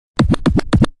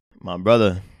My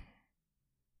brother.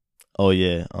 Oh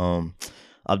yeah.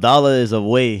 Abdallah is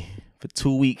away for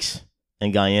 2 weeks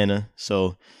in Guyana.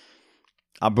 So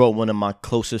I brought one of my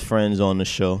closest friends on the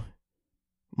show.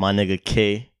 My nigga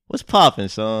K. What's poppin',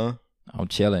 son? I'm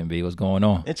chilling, B. What's going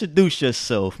on? Introduce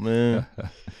yourself, man.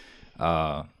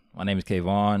 My name is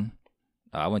Kayvon.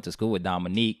 I went to school with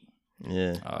Dominique.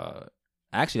 Yeah.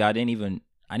 Actually, I didn't even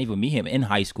meet him in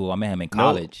high school. I met him in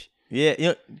college. Yeah,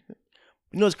 you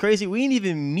know what's crazy? We didn't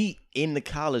even meet in the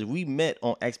college. We met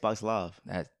on Xbox Live.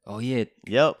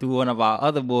 Yep. Through one of our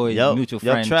other boys, mutual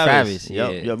friend Travis.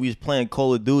 Yep. We was playing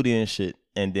Call of Duty and shit.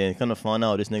 And then kind of found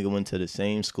out this nigga went to the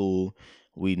same school.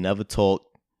 We never talked.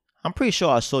 I'm pretty sure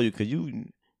I saw you because you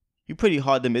pretty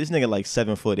hard to meet. This nigga like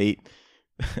 7'8".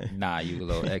 Nah, you a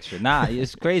little extra. Nah,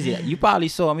 it's crazy. You probably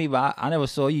saw me, but I never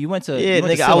saw you. You went to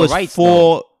nigga. To I was Rights,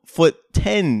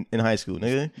 4'10" in high school,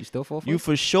 nigga. You still 4 foot? You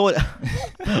for sure.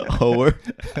 Oh,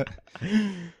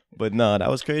 but nah, that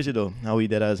was crazy though. How we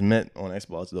that us met on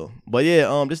Xbox though. But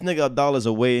yeah, this nigga Abdallah's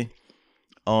away,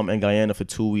 in Guyana for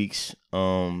 2 weeks.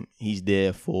 He's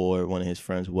there for one of his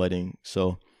friends' wedding,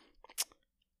 so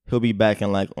he'll be back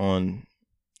in like on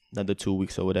another 2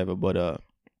 weeks or whatever. But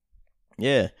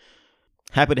yeah.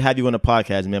 Happy to have you on the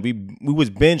podcast, man. We was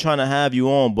been trying to have you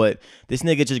on, but this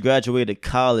nigga just graduated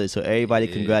college, so everybody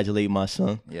congratulate my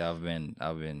son. Yeah, I've been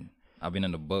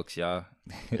in the books, y'all.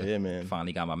 Yeah, man.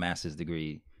 Finally got my master's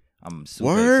degree. I'm super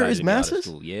Word excited is to be out of masters?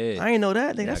 school. Yeah, I ain't know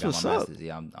that. Nigga, yeah, that's I got what's my up. master's.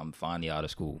 Yeah, I'm finally out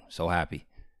of school. So happy.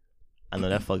 I know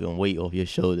that fucking weight off your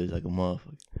shoulders like a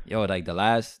motherfucker. Yo, like the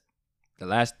last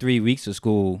 3 weeks of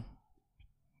school,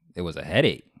 it was a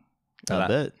headache. I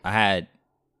bet.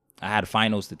 I had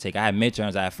finals to take. I had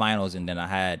midterms, I had finals, and then I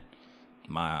had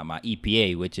my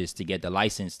EPA, which is to get the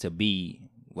license to be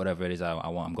whatever it is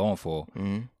I'm going for.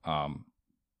 Mm-hmm.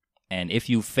 And if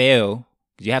you fail,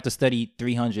 because you have to study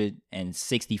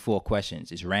 364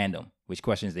 questions. It's random which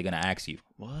questions they're gonna ask you.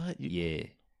 What? Yeah.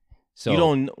 So you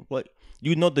don't know what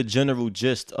you know the general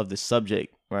gist of the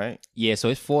subject, right? Yeah. So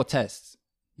it's 4 tests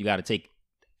you got to take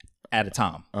at a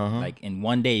time. Like in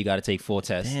one day, you got to take 4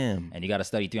 tests. Damn. And you got to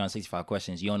study 365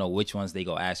 questions. You don't know which ones they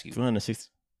go ask you.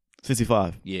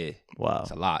 365. Yeah. Wow.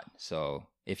 It's a lot. So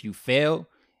if you fail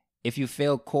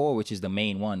core, which is the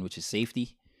main one, which is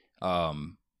safety,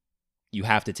 you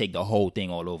have to take the whole thing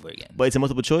all over again. But it's a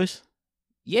multiple choice?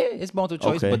 Yeah, it's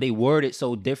multiple choice, but they word it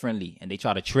so differently, and they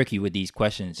try to trick you with these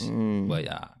questions. But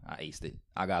I aced it.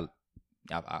 I got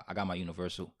my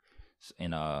universal.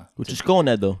 And What you scoring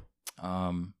that though?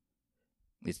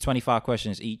 It's 25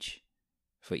 questions each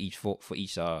for each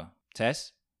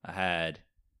test. I had.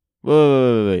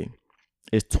 Wait.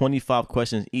 It's 25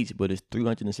 questions each, but it's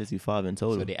 365 in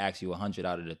total. So they ask you 100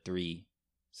 out of the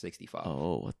 365.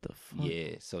 Oh, what the fuck?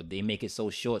 Yeah, so they make it so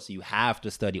short, so you have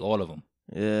to study all of them.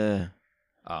 Yeah.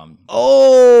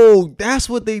 Oh, that's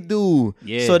what they do.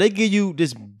 Yeah. So they give you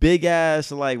this big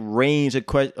ass like range of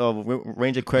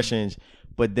questions,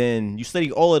 but then you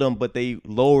study all of them, but they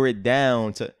lower it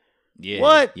down to. Yeah.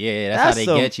 What? Yeah, that's how they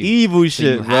get you. Evil so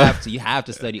shit, you have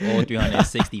to study all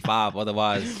 365,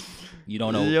 otherwise you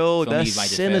don't know. Yo, that's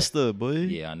sinister, boy.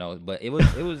 Yeah, I know, but it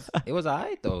was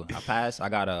alright though. I passed. I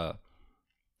got a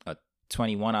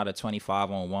 21 out of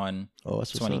 25 on one. Oh,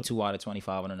 that's 22 out of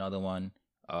 25 on another one.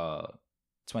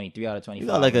 23 out of 25. You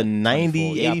got like a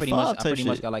 90, 85 I pretty shit.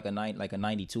 much got like a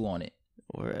 92 on it.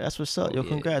 That's what's up. Yo,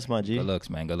 congrats, my G. Good looks,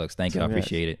 man. Good looks. Thank you. I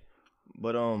appreciate it.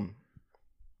 But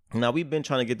now we've been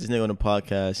trying to get this nigga on the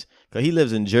podcast because he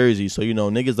lives in Jersey, so you know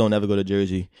niggas don't ever go to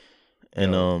Jersey,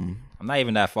 and I'm not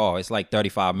even that far. It's like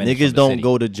 35 minutes. Niggas don't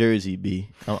go to Jersey, B.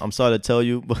 I'm sorry to tell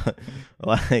you, but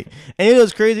like, and you know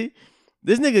what's crazy?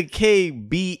 This nigga K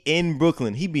be in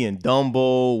Brooklyn. He be in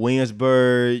Dumbo,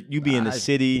 Williamsburg. You be in the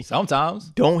city. Sometimes.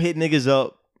 Don't hit niggas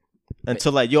up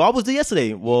until like, yo, I was there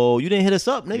yesterday. Well, you didn't hit us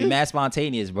up, nigga. Be mad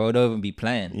spontaneous, bro. Don't even be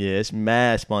playing. Yeah, it's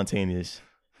mad spontaneous.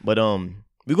 But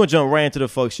we're gonna jump right into the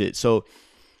fuck shit. So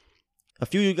a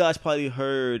few of you guys probably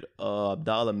heard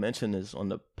Abdallah mention this on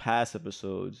the past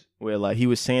episodes where like he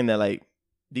was saying that like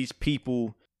these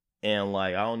people and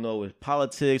like I don't know with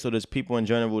politics or there's people in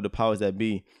general, the powers that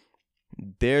be,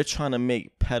 they're trying to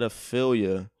make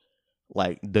pedophilia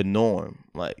like the norm.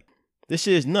 Like this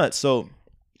shit is nuts. So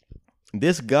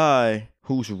this guy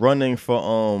who's running for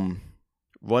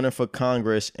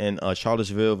Congress in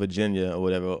Charlottesville, Virginia or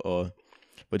whatever, or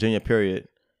Virginia period.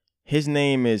 His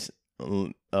name is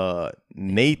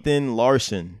Nathan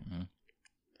Larson.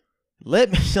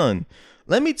 Mm-hmm.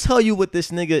 Let me tell you what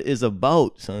this nigga is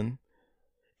about, son.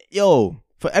 Yo,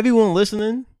 for everyone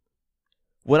listening,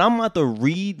 what I'm about to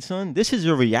read, son, this is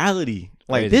your reality.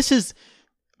 Like this is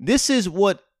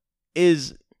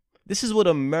This is what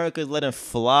America's letting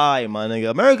fly, my nigga.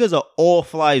 America's an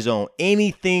all-fly zone.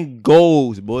 Anything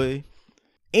goes, boy.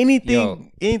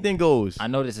 Anything goes. I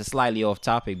know this is slightly off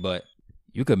topic, but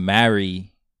you could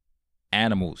marry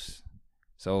animals.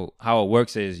 So how it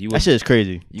works is that shit is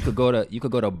crazy. You could go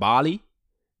to Bali,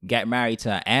 get married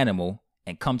to an animal,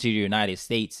 and come to the United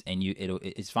States, and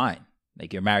it's fine.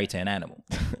 Like you're married to an animal.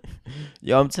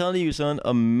 Yo, I'm telling you, son,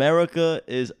 America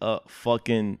is a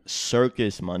fucking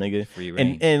circus, my nigga. Free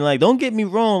reign. And like, don't get me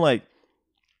wrong, like,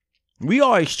 we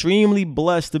are extremely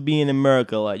blessed to be in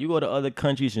America. Like, you go to other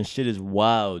countries and shit is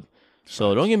wild.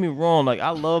 So don't get me wrong, like, I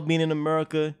love being in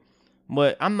America,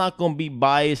 but I'm not gonna be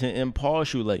biased and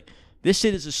impartial. Like, this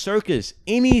shit is a circus.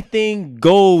 Anything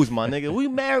goes, my nigga. We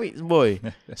married, boy.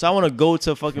 So I want to go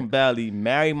to fucking Bali,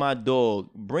 marry my dog,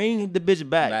 bring the bitch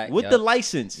back with the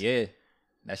license. Yeah,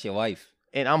 that's your wife.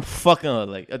 And I'm fucking her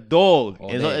like a dog.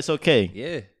 It's okay.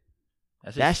 Yeah.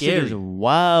 That shit is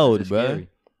wild, bro. Scary.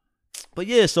 But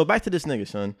yeah, so back to this nigga,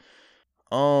 son.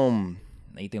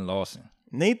 Nathan Lawson.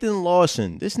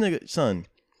 This nigga, son.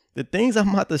 The things I'm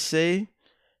about to say,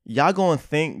 y'all gonna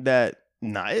think that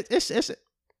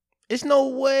it's no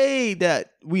way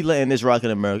that we letting this rock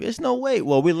in America. It's no way.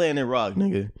 Well, we letting it rock,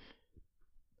 nigga.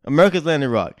 America's letting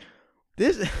it rock.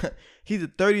 He's a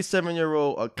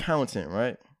 37-year-old accountant,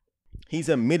 right? He's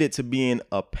admitted to being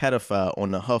a pedophile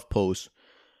on the HuffPost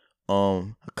a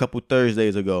couple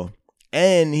Thursdays ago.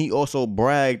 And he also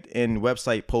bragged in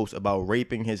website posts about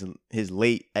raping his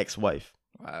late ex-wife.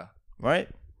 Wow. Right?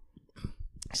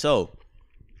 So,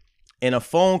 in a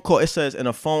phone call, it says in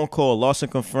a phone call, Lawson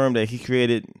confirmed that he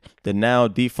created the now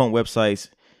defunct websites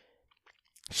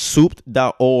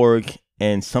souped.org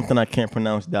and something I can't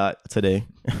pronounce today.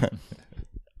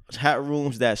 Chat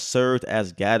rooms that served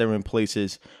as gathering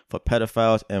places for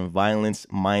pedophiles and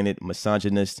violence-minded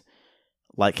misogynists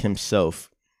like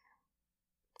himself.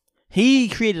 He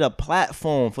created a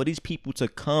platform for these people to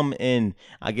come in.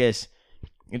 I guess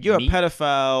if you're a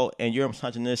pedophile and you're a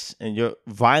misogynist and you're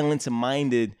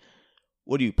violence-minded,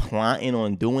 what are you plotting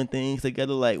on doing things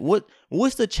together? Like,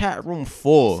 what's the chat room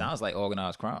for? Sounds like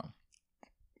organized crime.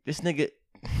 This nigga,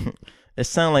 it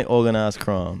sounds like organized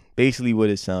crime. Basically what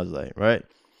it sounds like, right?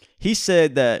 He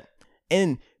said that,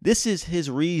 and this is his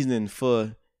reasoning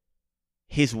for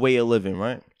his way of living,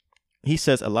 right? He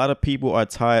says a lot of people are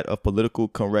tired of political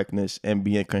correctness and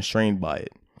being constrained by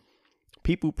it.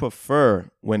 People prefer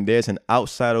when there's an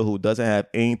outsider who doesn't have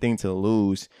anything to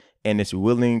lose and is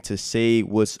willing to say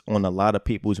what's on a lot of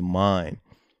people's mind.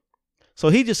 So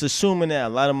he just assuming that a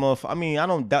lot of I mean, I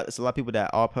don't doubt there's a lot of people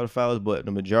that are pedophiles, but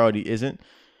the majority isn't.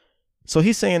 So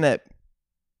he's saying that,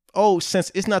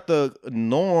 since it's not the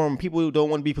norm, people who don't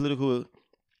want to be politically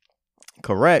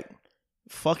correct,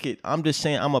 fuck it. I'm just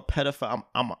saying I'm a pedophile.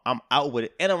 I'm out with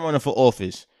it, and I'm running for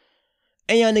office,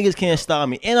 and y'all niggas can't stop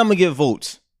me, and I'm gonna get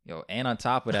votes. Yo, and on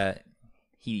top of that,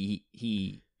 he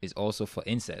is also for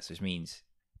incest, which means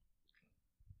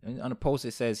on the post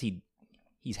it says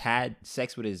he's had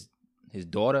sex with his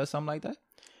daughter or something like that.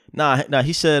 Nah.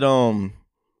 He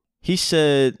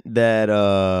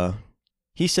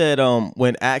said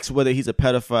when asked whether he's a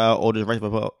pedophile or just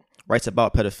writes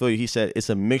about pedophilia, he said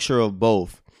it's a mixture of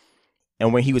both.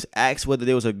 And when he was asked whether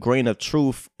there was a grain of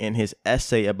truth in his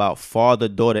essay about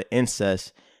father-daughter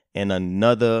incest and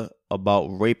another about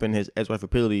raping his ex-wife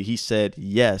repeatedly, he said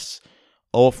yes,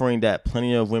 offering that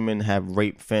plenty of women have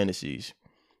rape fantasies.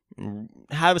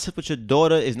 Having sex with your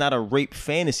daughter is not a rape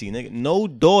fantasy, nigga. No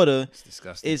daughter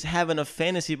is having a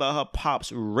fantasy about her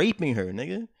pops raping her,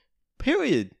 nigga.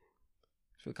 Period.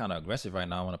 I feel kind of aggressive right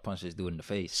now. I want to punch this dude in the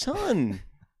face. Son,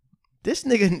 this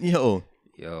nigga, yo.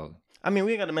 I mean,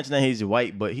 we ain't got to mention that he's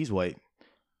white, but he's white.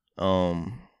 I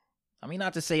mean,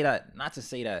 not to say that,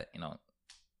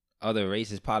 other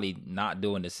races probably not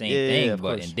doing the same thing,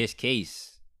 but in this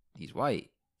case, he's white.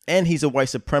 And he's a white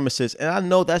supremacist. And I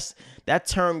know that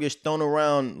term gets thrown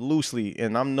around loosely.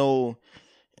 And I'm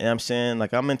saying,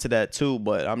 like, I'm into that too,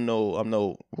 but I'm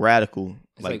no radical.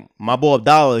 Like my boy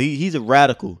Abdallah, he's a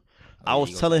radical. I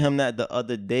was telling him that the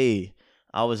other day.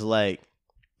 I was like,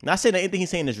 not saying that anything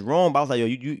he's saying is wrong, but I was like, yo,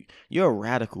 you're a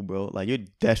radical, bro. Like, you're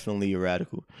definitely a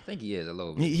radical. I think he is a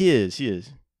little bit. He is.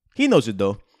 He knows it,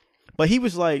 though. But he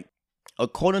was like,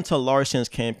 according to Larson's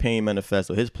campaign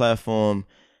manifesto, his platform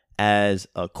as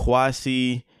a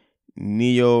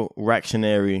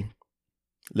quasi-neo-reactionary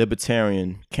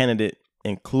libertarian candidate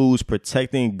includes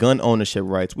protecting gun ownership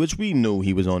rights, which we knew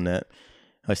he was on that,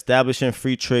 establishing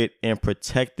free trade, and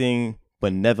protecting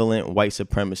benevolent white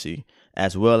supremacy,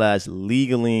 as well as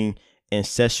legaling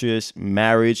incestuous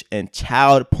marriage and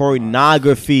child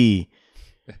pornography.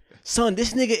 Son,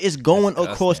 this nigga is going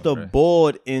Disgusting, across the bro.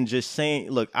 board and just saying,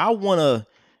 look, I wanna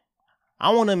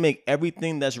make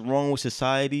everything that's wrong with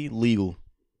society legal.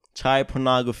 Child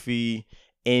pornography,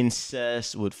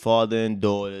 incest with father and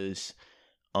daughters,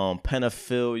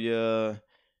 pedophilia,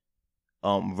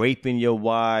 raping your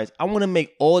wives. I want to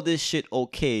make all this shit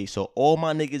okay, so all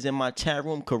my niggas in my chat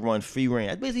room could run free reign.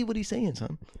 That's basically what he's saying,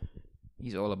 son.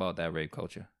 He's all about that rape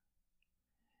culture.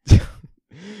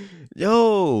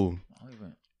 Yo.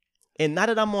 And now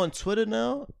that I'm on Twitter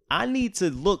now, I need to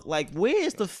look like,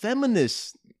 where's the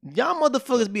feminists? Y'all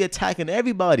motherfuckers be attacking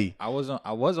everybody. I was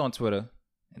on Twitter.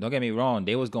 And don't get me wrong,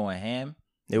 they was going ham.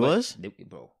 Bro.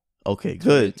 Okay,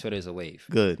 good. Twitter's a wave.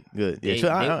 Good. Yeah,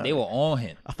 They were on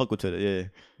him. I fuck with Twitter, yeah.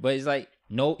 But it's like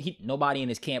nobody in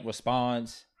his camp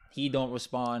responds. He don't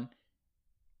respond.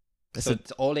 So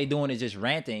all they doing is just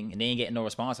ranting, and they ain't getting no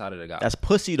response out of the guy. That's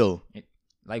pussy though.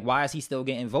 Like, why is he still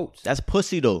getting votes? That's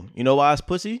pussy though. You know why it's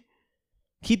pussy?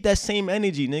 Keep that same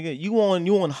energy, nigga. You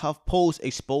on HuffPost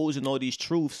exposing all these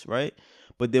truths, right?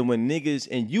 But then when niggas,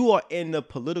 and you are in the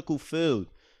political field,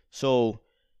 so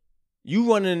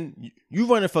you running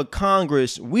for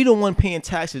Congress, we the one paying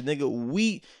taxes, nigga.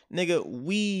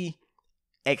 We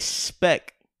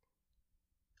expect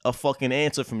a fucking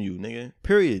answer from you, nigga.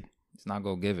 Period. It's not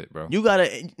gonna give it, bro. You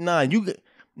gotta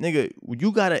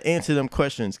answer them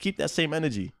questions. Keep that same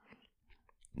energy.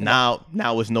 Now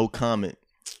it's no comment.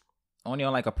 Only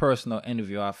on like a personal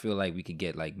interview, I feel like we could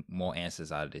get like more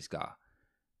answers out of this guy.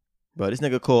 Bro, this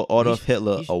nigga called Adolf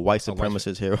Hitler a white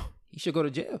supremacist hero. He should go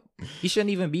to jail. He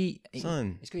shouldn't even be.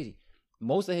 Son, it's crazy.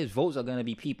 Most of his votes are gonna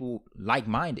be people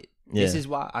like-minded. Yeah. This is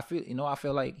why I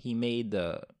feel like he made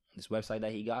this website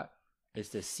that he got is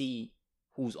to see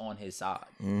who's on his side.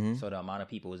 Mm-hmm. So the amount of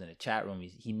people who's in the chat room,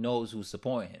 he knows who's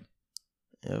supporting him.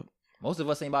 Yep. Most of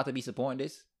us ain't about to be supporting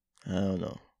this. I don't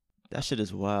know. That shit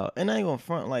is wild. And I ain't gonna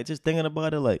front, like, just thinking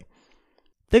about it, like,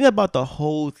 think about the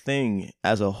whole thing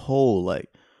as a whole. Like,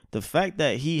 the fact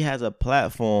that he has a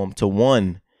platform to,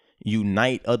 one,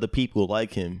 unite other people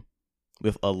like him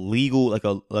with a legal, like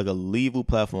a legal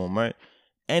platform, right?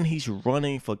 And he's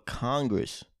running for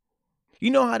Congress. You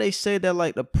know how they say that,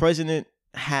 like, the president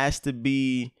has to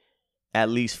be at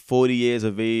least 40 years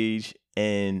of age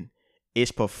and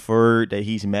it's preferred that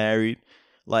he's married?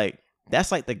 Like,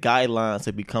 that's like the guidelines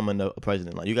to becoming a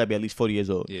president. Like, you gotta be at least 40 years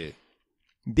old. Yeah.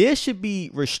 There should be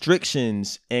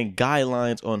restrictions and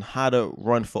guidelines on how to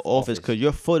run for office because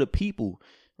you're for the people.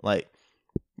 Like,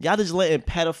 y'all just letting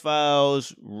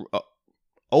pedophiles,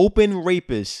 open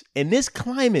rapists in this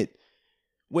climate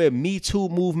where Me Too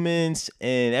movements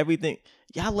and everything,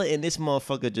 y'all letting this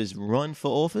motherfucker just run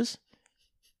for office?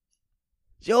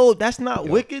 Yo, that's not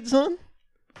wicked, son.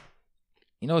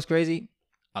 You know what's crazy?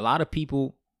 A lot of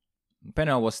people,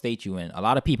 depending on what state you in, a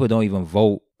lot of people don't even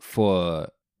vote for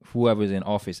whoever's in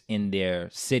office in their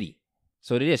city.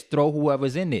 So they just throw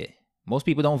whoever's in there. Most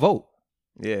people don't vote.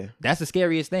 Yeah. That's the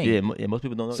scariest thing. Yeah, most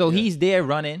people don't know. So he's there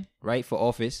running, right, for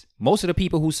office. Most of the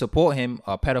people who support him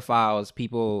are pedophiles,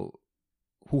 people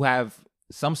who have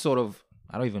some sort of,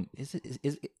 is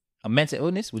it a mental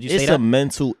illness? Would you say that? It's a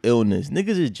mental illness.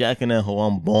 Niggas is jacking that hoe.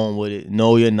 I'm born with it.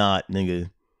 No, you're not, nigga.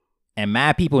 And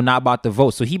mad people not about to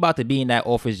vote. So he about to be in that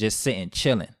office just sitting,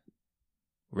 chilling,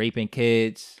 raping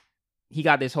kids. He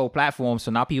got this whole platform.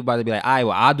 So now people about to be like, all right,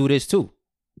 well, I'll do this too.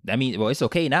 That means, well, it's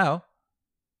okay now.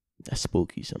 That's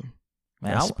spooky, son.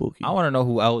 Man, That's spooky. I want to know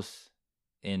who else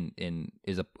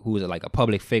who is like a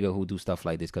public figure who do stuff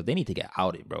like this, because they need to get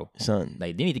outed, bro. Son.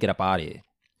 Like, they need to get up out of here.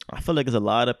 I feel like there's a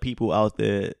lot of people out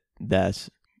there that's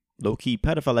low-key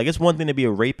pedophile. Like, it's one thing to be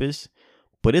a rapist,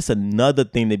 but it's another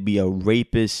thing to be a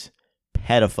rapist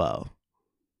pedophile.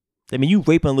 I mean, you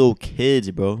raping little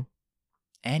kids, bro.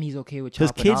 And he's okay with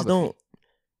child because pornography. kids don't.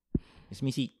 It's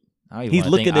me. See, he's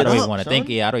looking it up. I don't even want to think.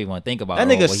 Yeah, I don't even want to think about that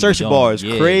nigga search bar is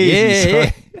crazy.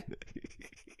 Yeah.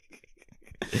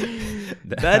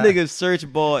 That nigga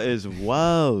search bar is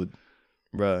wild,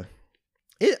 bruh.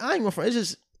 I ain't gonna front.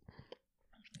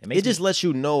 It just lets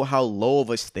you know how low of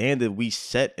a standard we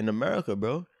set in America,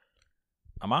 bro.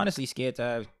 I'm honestly scared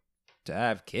to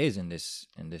have kids in this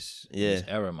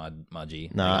era, my G.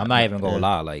 Nah, like, I'm not even gonna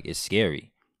lie. Like, it's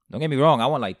scary. Don't get me wrong. I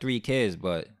want like 3 kids,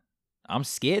 but I'm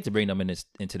scared to bring them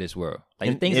into this world.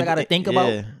 Like, the things I gotta think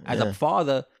about as a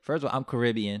father. First of all, I'm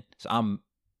Caribbean, so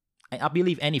I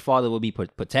believe any father will be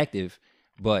protective.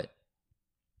 But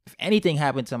if anything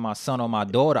happened to my son or my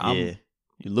daughter,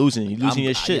 you're losing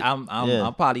your shit.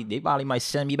 They probably might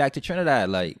send me back to Trinidad.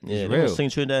 Like, yeah, it's real.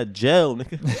 Send Trinidad jail,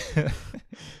 nigga.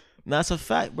 That's a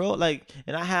fact, bro. Like,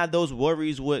 and I had those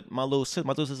worries with my little sister.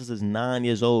 My little sister is 9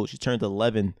 years old. She turned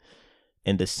 11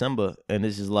 in December, and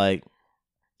this is like,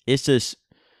 it's just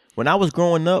when I was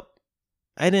growing up,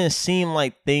 I didn't seem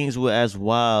like things were as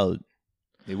wild.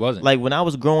 It wasn't. Like when I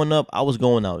was growing up, I was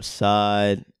going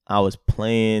outside. I was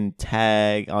playing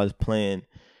tag. I was playing,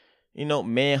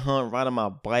 manhunt, riding my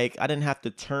bike. I didn't have to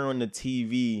turn on the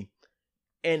TV.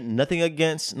 And nothing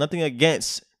against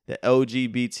the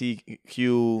LGBTQ.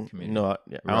 I don't know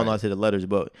how to say the letters,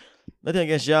 but nothing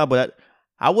against y'all. But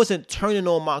I wasn't turning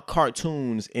on my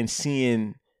cartoons and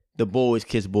seeing the boys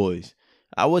kiss boys.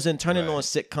 I wasn't turning on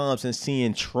sitcoms and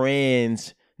seeing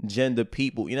transgender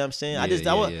people. You know what I'm saying? I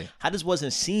just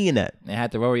wasn't seeing that. They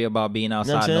had to worry about being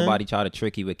outside. Nobody tried to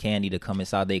trick you with candy to come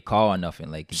inside their car or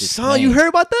nothing. Like, son, you heard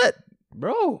about that,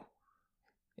 bro?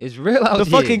 It's real out here.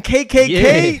 The fucking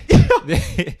KKK.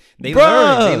 Yeah. they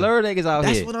learn niggas out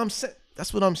here.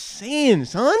 That's what I'm saying,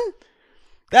 son.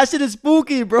 That shit is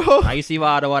spooky, bro. Now you see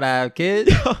why I don't want to have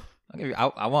kids. I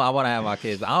want to have my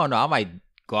kids, but I don't know. I might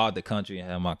go out the country and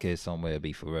have my kids somewhere.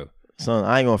 Be for real, son.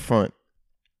 I ain't gonna front.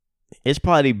 It's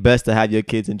probably best to have your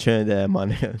kids in Trinidad, my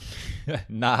nigga.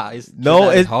 Nah, it's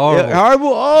horrible.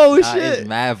 Horrible. Oh shit, it's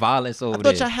mad violence over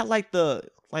there. I thought y'all had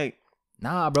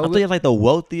Nah, bro. I thought you're like the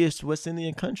wealthiest West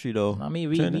Indian country, though. I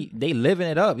mean, they living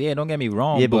it up. Yeah, don't get me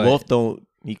wrong. Yeah, but both don't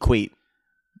equate.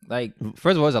 Like,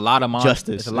 first of all, it's a lot of money.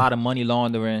 Justice. It's a lot of money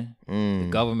laundering. The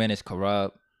government is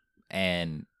corrupt,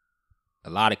 and a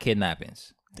lot of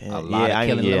kidnappings. Damn, a lot of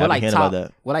killing. We're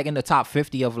like in the top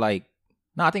 50 of I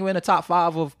think we're in the top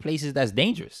 5 of places that's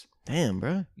dangerous. Damn,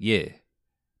 bro. Yeah.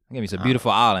 It's a beautiful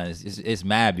island. It's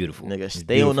mad beautiful. Nigga,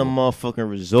 stay on them motherfucking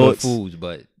resorts. Good foods,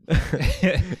 but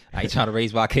I ain't trying to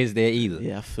raise my kids there either.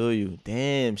 Yeah, I feel you.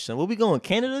 Damn, son. Where we going?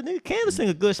 Canada? Nigga, Canada's in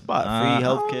a good spot. Free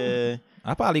healthcare.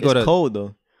 I probably go to. It's cold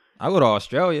though. I go to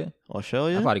Australia.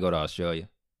 Australia? I probably go to Australia.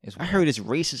 I heard it's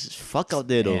racist as fuck out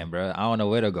there though. Damn, bro. I don't know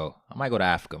where to go. I might go to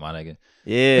Africa, my nigga.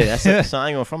 Yeah, that's it. So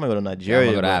I ain't from. I go to Nigeria.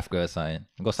 I'm gonna go to Africa or something.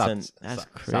 Go South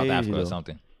Africa though. Or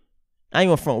something. I ain't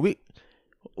gonna front.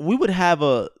 We would have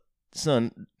the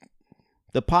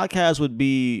podcast would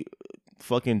be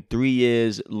fucking 3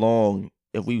 years long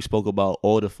if we spoke about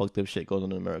all the fucked up shit going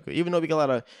on in America. Even though we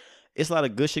got it's a lot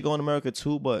of good shit going on in America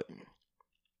too, but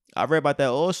I read about that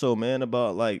also, man,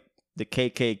 about like the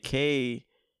KKK.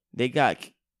 They got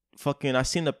fucking, I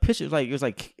seen the pictures, like it was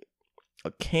like a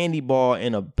candy bar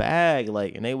in a bag,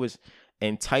 like, and they was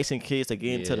enticing kids to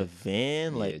get into the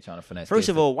van. Like, trying to finesse first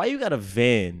of all, why you got a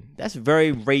van? That's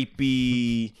very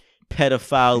rapey,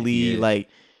 pedophile-y, like,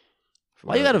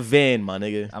 why you got a van, my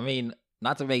nigga? I mean,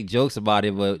 not to make jokes about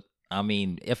it, but I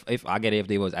mean, if I get it, if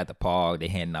they was at the park, they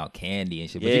handing out candy and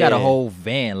shit. But you got a whole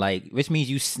van, like, which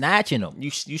means you snatching them. You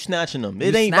snatching them.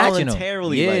 It ain't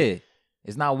voluntarily. Yeah,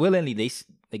 it's not willingly.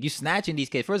 You snatching these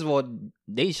kids. First of all,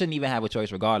 they shouldn't even have a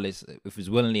choice, regardless if it's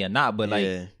willingly or not. But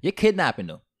you're kidnapping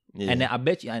them, and then I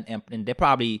bet you, and they're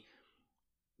probably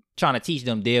trying to teach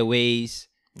them their ways.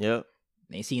 Yep.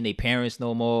 They ain't seen their parents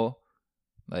no more.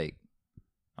 Like,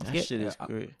 that shit is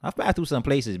great. I've passed through some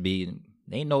places,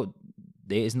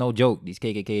 there's no joke. These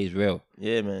KKK is real.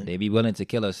 Yeah, man. They be willing to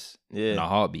kill us in a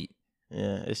heartbeat.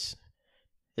 Yeah, it's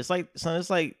like, son, it's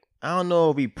like, I don't know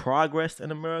if we progressed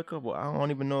in America, but I don't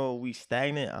even know if we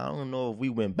stagnant. I don't know if we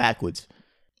went backwards.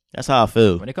 That's how I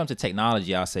feel. When it comes to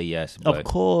technology, I'll say yes. But of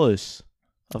course.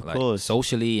 Of course.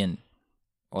 Socially and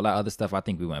all that other stuff, I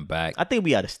think we went back. I think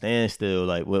we got to stand still,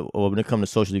 like, when it comes to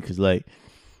socially, because, like,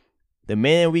 the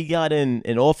man we got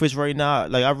in office right now,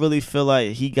 like, I really feel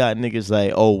like he got niggas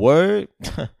like, oh, word?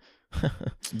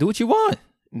 Do what you want.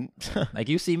 Like,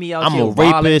 you see me out I'm here a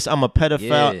rapist, I'm a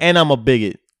pedophile, and I'm a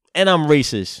bigot, and I'm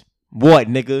racist. What,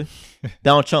 nigga?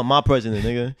 Donald Trump, my president,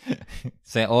 nigga.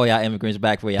 Saying all y'all immigrants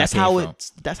back where y'all came from.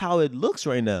 That's how it looks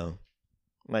right now.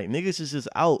 Like, niggas is just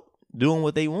out doing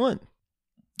what they want.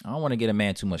 I don't want to give a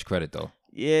man too much credit, though.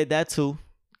 Yeah, that too.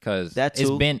 Because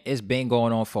it's been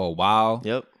going on for a while.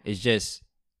 Yep. It's just,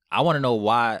 I want to know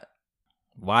why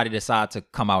they decide to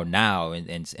come out now and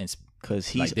because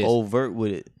he's like overt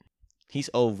with it. He's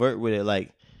overt with it.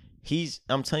 Like,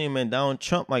 I'm telling you, man, Donald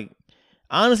Trump, like,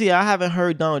 honestly, I haven't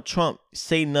heard Donald Trump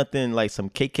say nothing like some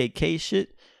KKK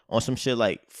shit on some shit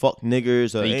like fuck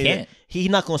niggers or anything. He's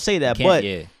not gonna say that, but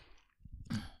if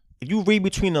you read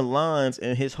between the lines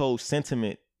and his whole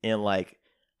sentiment and like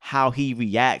how he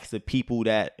reacts to people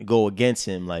that go against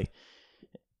him, like,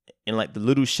 and like the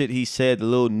little shit he said, the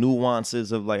little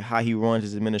nuances of like how he runs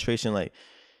his administration, like,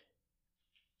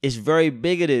 it's very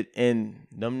bigoted, and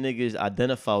them niggas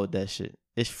identify with that shit.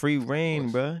 It's free reign,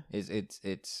 bro.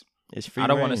 It's free. I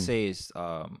don't want to say it's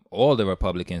all the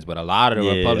Republicans, but a lot of the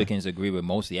Republicans agree with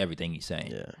mostly everything he's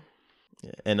saying. Yeah.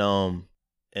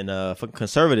 And fucking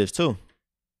conservatives too.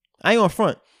 I ain't gonna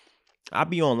front. I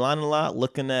be online a lot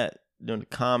looking at the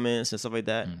comments and stuff like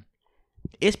that.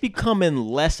 it's becoming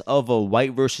less of a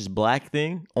white versus black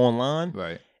thing online.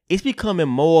 Right. It's becoming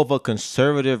more of a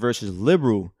conservative versus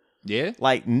liberal. Yeah.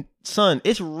 Like, son,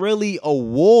 it's really a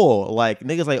war. Like,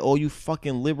 niggas like, oh, you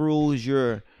fucking liberals,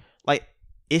 you're like,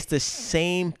 it's the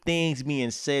same things being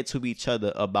said to each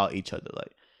other about each other.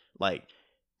 Like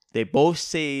they both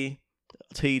say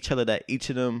to each other that each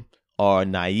of them are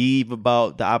naive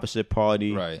about the opposite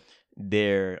party. Right.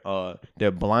 They're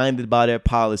blinded by their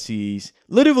policies.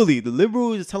 Literally, the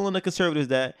liberals is telling the conservatives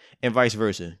that, and vice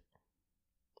versa.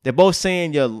 They're both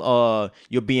saying you're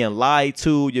being lied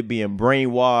to, you're being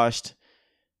brainwashed.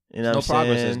 You know what I'm saying? No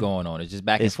progress is going on. It's just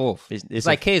back and forth. It's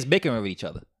like kids bickering with each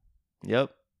other.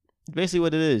 Yep. Basically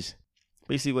what it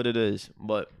is.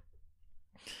 But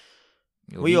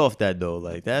we off that though.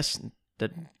 Like that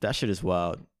shit is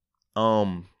wild.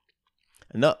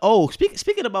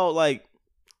 Speaking about like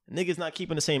niggas not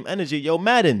keeping the same energy, yo,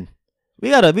 Madden. We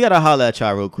gotta holler at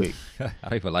y'all real quick. I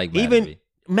don't even like Madden. Even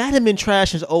Madden been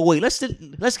trash since 08.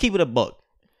 Let's keep it a buck.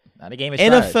 Now the game is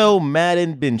NFL trash.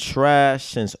 Madden been trash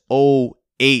since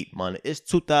 08, man. It's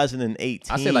 2018.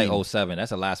 I say like 07.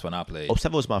 That's the last one I played.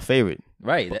 07 was my favorite.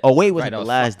 Right. 08 was the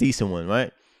last decent one,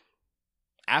 right?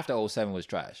 After 07 was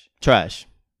trash. Trash.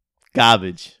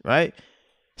 Garbage, right?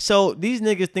 So these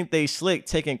niggas think they slick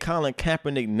taking Colin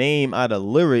Kaepernick name out of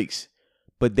lyrics,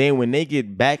 but then when they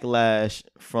get backlash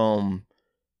from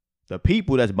the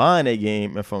people that's buying that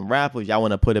game and from rappers, y'all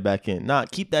want to put it back in. Nah,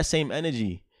 keep that same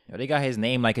energy. Yo, they got his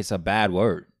name like it's a bad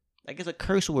word. Like it's a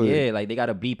curse word. Yeah, like they got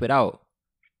to bleep it out.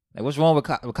 Like what's wrong with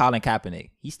Colin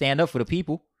Kaepernick? He stand up for the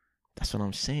people. That's what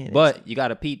I'm saying. But you got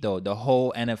to peep though, the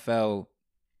whole NFL,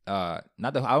 I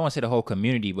don't want to say the whole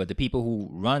community, but the people who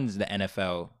runs the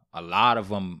NFL, a lot of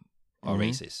them are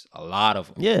racist. A lot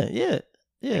of them. Yeah.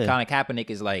 And Colin Kaepernick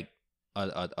is like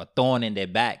a thorn in their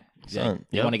back. They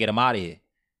want to get him out of here.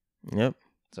 Yep.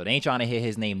 So they ain't trying to hear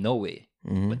his name nowhere.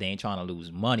 But they ain't trying to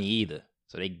lose money either.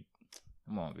 So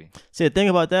come on, B. See, the thing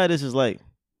about that is like,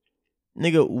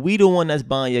 nigga, we the one that's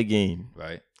buying your game.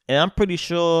 Right. And I'm pretty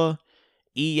sure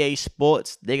EA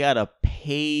Sports, they got to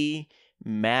pay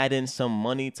Madden some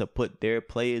money to put their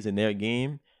players in their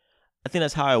game. I think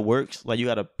that's how it works. Like, you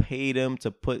got to pay them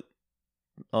to put,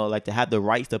 like, to have the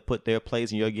rights to put their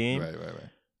players in your game. Right.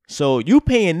 So you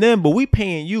paying them, but we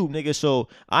paying you, nigga. So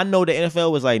I know the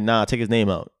NFL was like, nah, take his name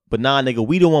out. But nah, nigga,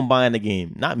 we the one buying the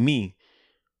game. Not me.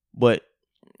 But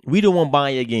we the one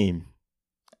buying your game.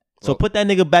 So put that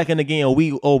nigga back in the game, or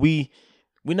we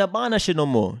not buying that shit no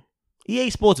more. EA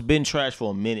Sports been trash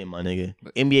for a minute, my nigga.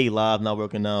 NBA Live not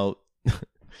working out.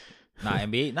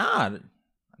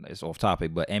 It's off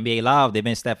topic, but NBA Live, they've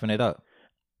been stepping it up.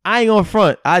 I ain't gonna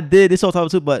front. It's off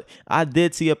topic too, but I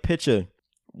did see a picture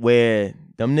where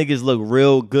them niggas look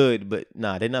real good, but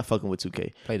nah, they're not fucking with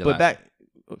 2K.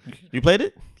 You played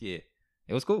it? Yeah.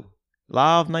 It was cool.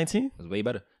 Live 19? It was way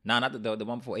better. Nah, not the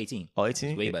one before 18. Oh, 18?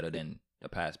 It was way better than the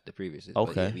previous.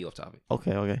 Okay. But yeah, we off topic.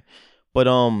 Okay. But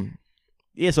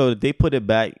yeah, so they put it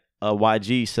back.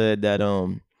 YG said that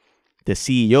the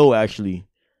CEO actually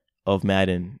of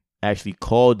Madden actually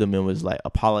called them and was like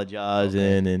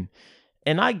apologizing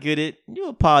and I get it. You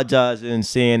apologizing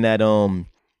saying that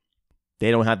they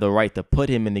don't have the right to put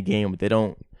him in the game, but they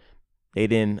don't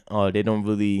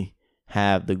really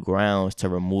have the grounds to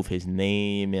remove his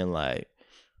name, and like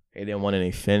they didn't want to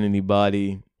offend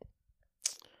anybody.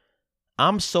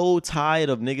 I'm so tired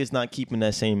of niggas not keeping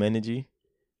that same energy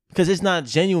because it's not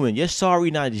genuine. You're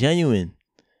sorry, not genuine.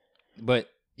 But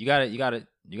you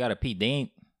gotta peep. They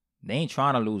ain't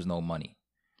trying to lose no money.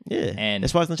 Yeah, and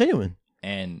that's why it's not genuine.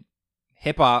 And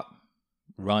hip hop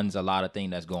runs a lot of things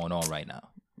that's going on right now.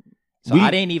 So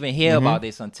I didn't even hear about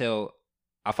this until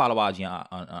I follow YG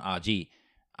on IG.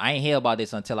 I ain't hear about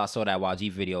this until I saw that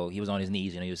YG video. He was on his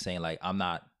knees and he was saying like, I'm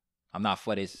not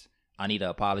for this. I need an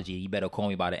apology. You better call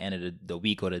me by the end of the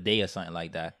week or the day or something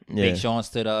like that. Yeah. Big Sean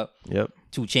stood up. Yep.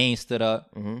 2 Chainz stood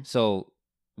up. So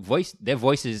their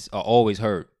voices are always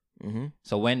heard.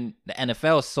 So when the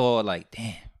NFL saw like,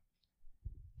 damn,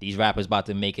 these rappers about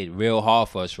to make it real hard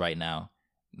for us right now.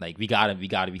 Like we gotta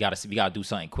do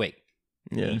something quick.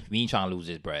 Yeah, we ain't trying to lose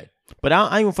this bread. But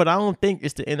I don't think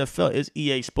it's the NFL. It's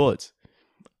EA Sports.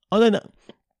 Other than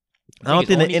I don't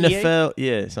think the NFL.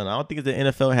 EA? Yeah, son. I don't think the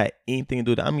NFL had anything to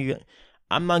do with that.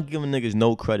 I'm not giving niggas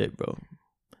no credit, bro.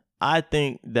 I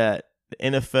think that the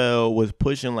NFL was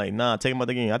pushing like, nah, take him out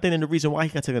the game. I think the reason why he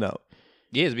got taken out.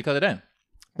 Yeah, it's because of them.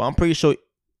 But I'm pretty sure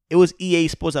it was EA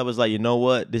Sports that was like, you know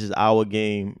what? This is our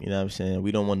game. You know what I'm saying?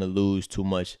 We don't want to lose too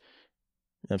much.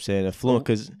 You know what I'm saying? Affluent,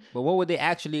 because. But what would they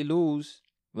actually lose?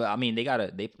 Well, I mean, they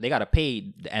gotta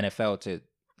pay the NFL to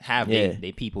have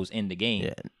their peoples in the game.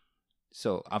 Yeah.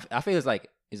 So I feel it's like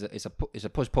it's a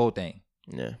push-pull thing.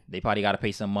 Yeah. They probably got to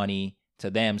pay some money to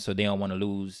them, so they don't want to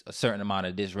lose a certain amount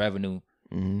of this revenue.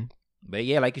 Mm-hmm. But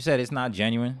yeah, like you said, it's not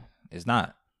genuine. It's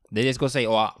not. They just gonna say,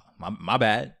 "Oh, my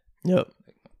bad." Yep.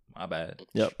 My bad.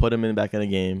 Yep. Put them in the back of the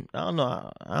game. I don't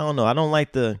know. I don't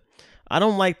like the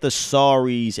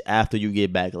sorries after you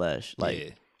get backlash.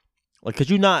 Like, cause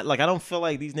you're not like, I don't feel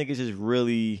like these niggas is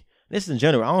really. This in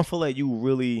general. I don't feel like you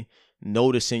really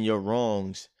noticing your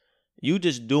wrongs. You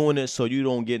just doing it so you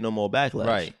don't get no more backlash.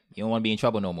 Right. You don't want to be in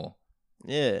trouble no more.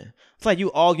 Yeah. It's like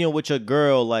you arguing with your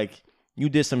girl, like you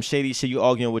did some shady shit, you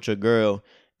arguing with your girl,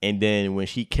 and then when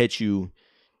she catch you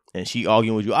and she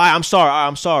arguing with you, I'm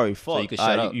sorry. Fuck. So you can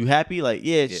shut up. You happy? Like,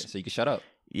 yeah, so you can shut up.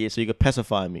 Yeah, so you can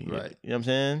pacify me. Right. You know what I'm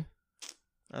saying?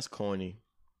 That's corny.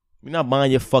 We're not buying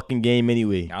your fucking game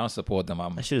anyway. I don't support them.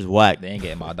 That shit is whack. They ain't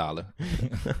getting my dollar.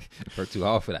 Work too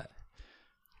hard for that.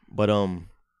 But about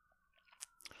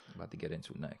to get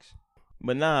into next.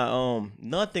 But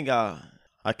nothing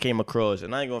I came across,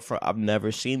 and I ain't gonna front, I've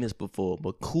never seen this before,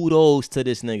 but kudos to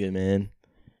this nigga, man.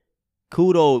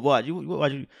 Kudos. What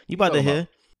you about to hear?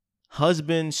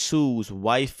 Husband sues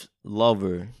wife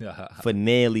lover for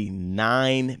nearly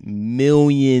 9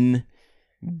 million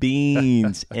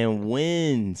beans and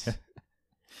wins.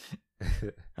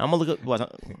 I'm gonna look up. I'm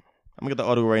gonna get the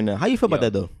article right now. How you feel about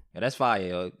that though? Yeah, that's fire.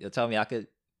 Yo. You'll tell me I could,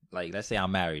 like, let's say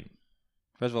I'm married.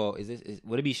 First of all,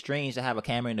 would it be strange to have a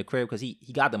camera in the crib because he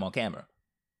got them on camera?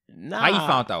 Nah. How you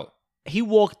found out? He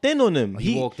walked in on them.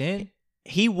 He walked in.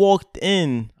 He walked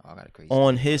in crazy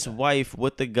on his wife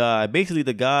with the guy. Basically,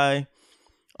 the guy,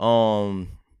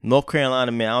 North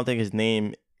Carolina man. I don't think his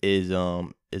name is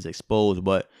exposed,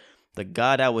 but the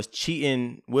guy that was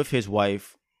cheating with his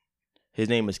wife, his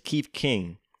name is Keith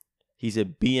King. He's a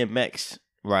BMX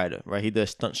rider, right? He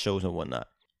does stunt shows and whatnot.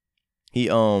 He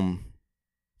oh,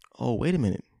 wait a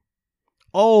minute.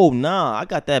 Oh, nah, I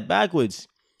got that backwards.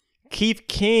 Keith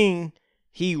King,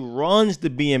 he runs the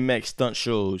BMX stunt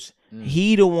shows.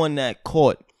 He the one that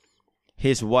caught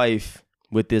his wife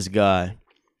with this guy.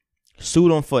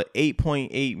 Sued him for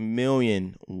 $8.8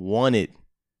 million. Won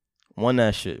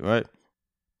that shit, right?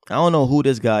 I don't know who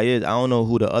this guy is. I don't know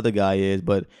who the other guy is,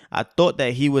 but I thought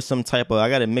that he was some type of, I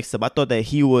got it mixed up. I thought that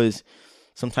he was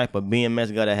some type of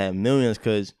BMX guy that had millions,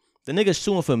 because the nigga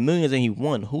suing for millions and he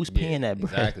won. Who's paying that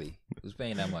bread? Exactly. Who's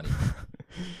paying that money?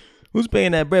 Who's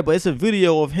paying that bread? But it's a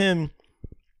video of him.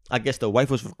 I guess the wife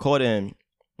was recording.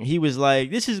 He was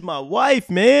like, "This is my wife,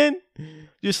 man.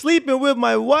 You're sleeping with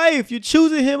my wife. You're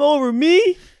choosing him over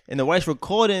me." And the wife's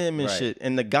recording him and shit.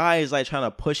 And the guy is like trying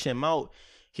to push him out.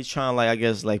 He's trying to, like, I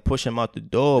guess, like push him out the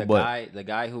door. The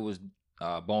guy who was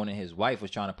boning his wife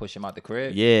was trying to push him out the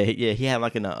crib. Yeah. He had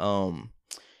like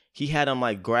he had him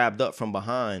like grabbed up from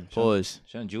behind. Pause.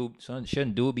 Shouldn't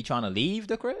dude be trying to leave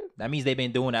the crib? That means they've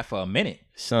been doing that for a minute.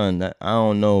 Son, I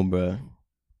don't know, bro.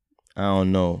 I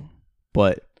don't know,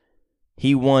 but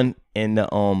he won in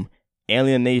the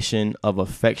alienation of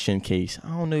affection case. I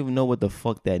don't even know what the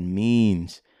fuck that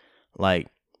means. Like,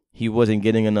 he wasn't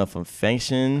getting enough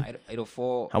affection. It'll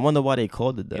fall. I wonder why they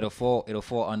called it that. It'll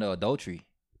fall under adultery.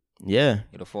 Yeah.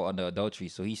 It'll fall under adultery.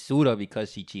 So he sued her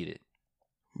because she cheated.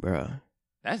 Bruh.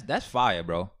 That's fire,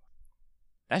 bro.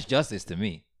 That's justice to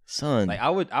me. Son. Like, I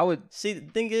would see,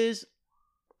 the thing is,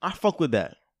 I fuck with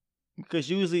that. Because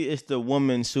usually it's the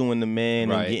woman suing the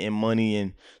man and getting money.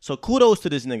 And so kudos to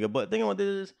this nigga. But the thing about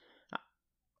this is,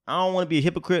 I don't want to be a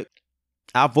hypocrite.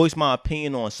 I voice my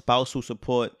opinion on spousal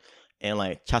support and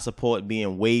like child support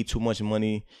being way too much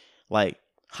money. Like,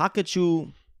 how could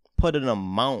you put an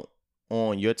amount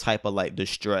on your type of like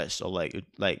distress, or like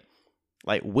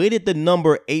where did the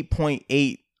number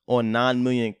 8.8 or 9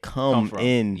 million come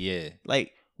in? Yeah.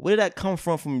 Like, where did that come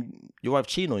from your wife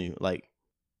cheating on you? Like,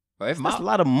 that's a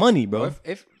lot of money, bro.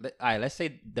 If all right, let's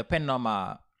say depending on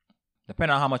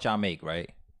how much I make, right?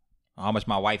 Or how much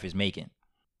my wife is making.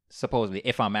 Supposedly,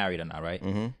 if I'm married or not, right?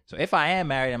 Mm-hmm. So if I am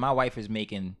married and my wife is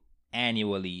making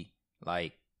annually,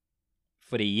 like,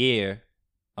 for the year,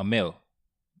 $1 million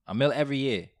every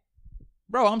year,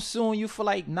 bro, I'm suing you for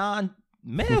like $9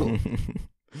 million.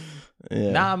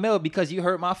 $9 million because you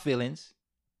hurt my feelings,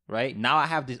 right? Now I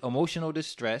have this emotional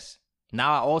distress.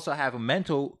 Now I also have a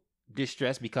mental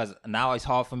distress because now it's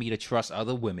hard for me to trust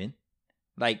other women.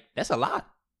 Like, that's a lot.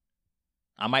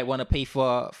 I might want to pay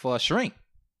for a shrink.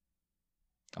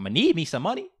 I'm gonna need me some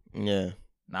money. Yeah.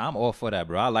 Nah, I'm all for that,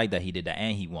 bro. I like that he did that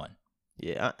and he won.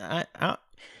 Yeah,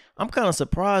 I'm kind of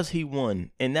surprised he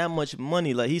won and that much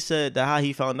money. Like, he said that how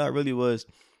he found out really was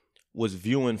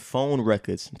viewing phone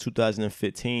records in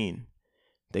 2015.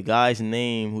 The guy's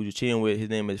name who you're cheating with, his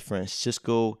name is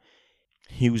Francisco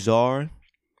Huzar,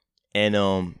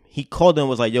 And he called her and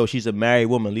was like, "Yo, she's a married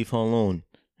woman. Leave her alone.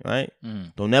 Right?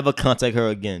 Don't never contact her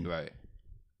again." Right.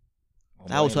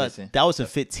 That was in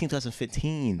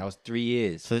 2015. That was 3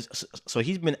 years. So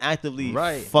he's been actively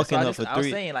right. fucking her for 3. I was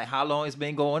saying, like, how long it's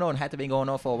been going on? It had to be going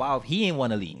on for a while if he didn't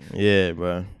want to leave. Yeah,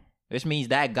 bro. Which means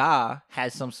that guy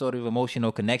had some sort of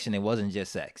emotional connection. It wasn't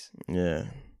just sex. Yeah.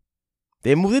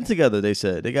 They moved in together, they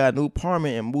said. They got a new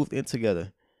apartment and moved in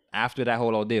together. After that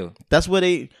whole ordeal. That's where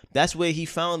he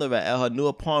found her at her new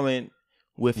apartment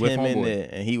with him in there.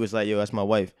 And he was like, "Yo, that's my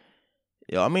wife."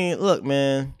 Yo, I mean, look,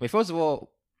 man. Wait, first of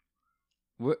all,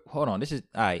 hold on. This is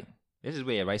all right. This is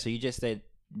weird, right? So you just said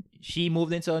she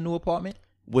moved into a new apartment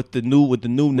with the new nigga, with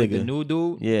the new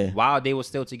dude. Yeah. While they were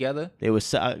still together. They were.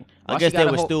 I guess they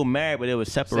were still married, but they were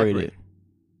separated.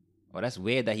 Oh, that's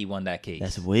weird that he won that case.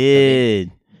 That's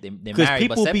weird. Because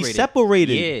people be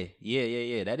separated.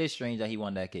 Yeah. That is strange that he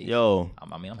won that case. Yo,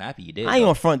 I mean, I'm happy you did. I ain't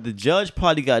gonna front. The judge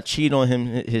probably got cheated on him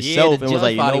himself and was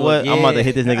like, "You know what? I'm about to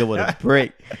hit this nigga with a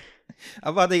brick."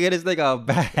 I'm about to get this nigga a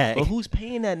bag. But who's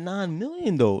paying that $9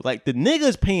 million though? Like the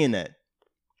nigga's paying that.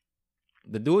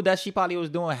 The dude that she probably was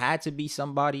doing had to be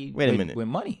somebody with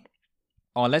money.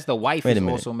 Unless the wife is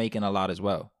also making a lot as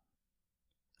well.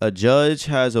 A judge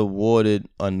has awarded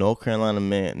a North Carolina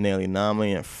man nearly $9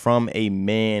 million from a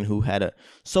man who had a.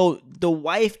 So the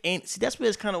wife ain't. See, that's where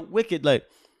it's kind of wicked. Like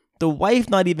the wife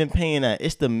not even paying that.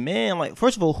 It's the man. Like,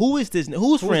 first of all, who is this?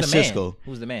 Who's Francisco?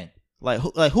 Who's the man?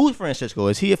 Like who's Francisco?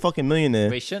 Is he a fucking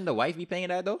millionaire? Wait, shouldn't the wife be paying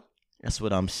that though? That's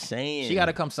what I'm saying. She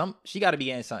gotta be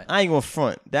getting something. I ain't gonna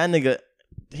front. That nigga,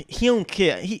 he don't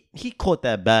care. He caught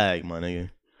that bag, my nigga.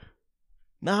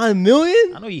 $9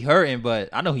 million? I know he hurting, but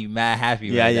I know he mad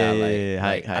happy right now.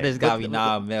 Like, I just gotta be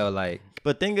 $9 million. Like,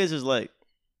 but thing is like,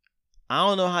 I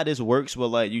don't know how this works. But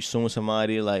like, you suing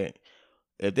somebody, like,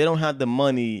 if they don't have the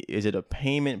money, is it a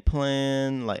payment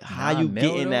plan? Like, how you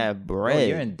getting that bread? Bro,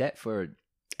 you're in debt for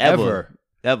ever.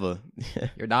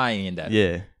 You're dying in debt.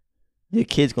 Yeah, your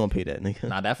kid's gonna pay that, nigga.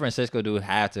 Nah, that Francisco dude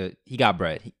had to. He got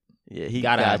bread. He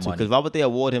gotta have to. Because why would they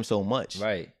award him so much?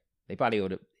 Right. They probably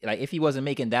would have, like, if he wasn't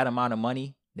making that amount of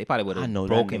money, they probably would have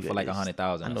broken for like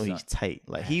 100,000. I know he's tight.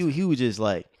 Like he was just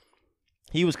like,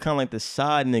 he was kind of like the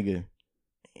side nigga.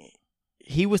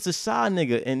 He was the side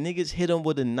nigga, and niggas hit him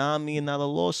with a $9 million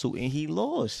lawsuit, and he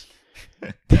lost.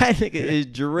 That nigga is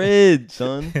dread,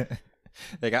 son.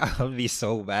 Like, I'll be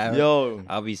so bad. Yo,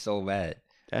 I'll be so bad.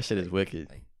 That shit is wicked.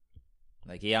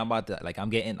 Like, yeah, I'm about to, like, I'm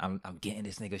getting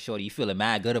this nigga shorty. You feeling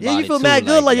mad good about it? Yeah, you feel too. mad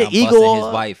good, like your ego. I'm busting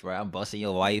his wife, right? I'm busting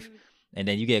your wife, and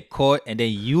then you get caught, and then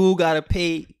you gotta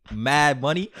pay mad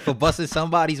money for busting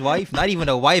somebody's wife. Not even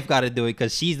the wife gotta do it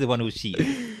because she's the one who's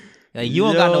cheating. Like, you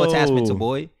don't got no attachment to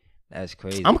boy. That's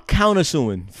crazy. I'm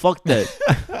countersuing. Fuck that.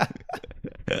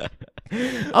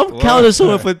 I'm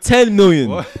countersuing for $10 million.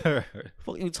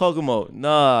 What you talking about?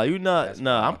 Nah, you not. That's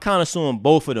nah, I'm countersuing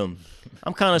both of them.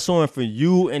 I'm countersuing for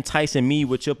you enticing me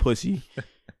with your pussy.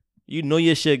 You know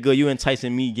your shit good. You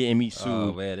enticing me, getting me sued.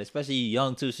 Oh man, especially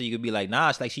young too, so you could be like, nah,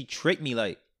 it's like she tricked me.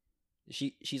 Like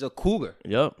she's a cougar.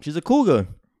 Yep, she's a cougar.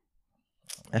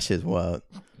 That shit's wild.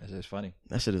 That's just funny.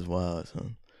 That shit is wild,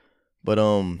 son. But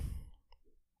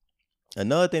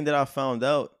another thing that I found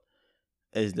out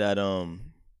is that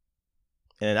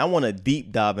and I want to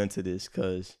deep dive into this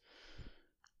because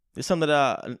it's something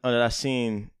that I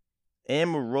seen.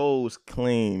 Amber Rose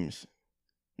claims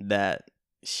that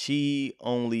she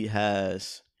only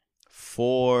has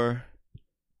 4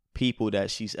 people that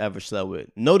she's ever slept with.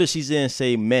 Notice she didn't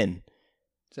say men.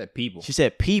 She said people. She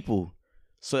said people.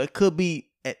 So it could be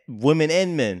women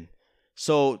and men.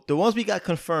 So the ones we got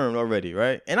confirmed already,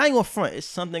 right? And I ain't gonna front. It's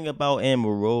something about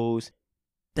Amber Rose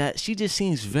that she just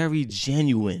seems very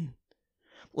genuine.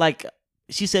 Like,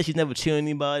 she said she's never cheated on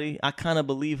anybody. I kind of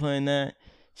believe her in that.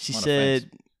 She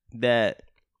said that,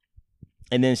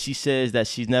 and then she says that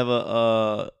she's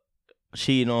never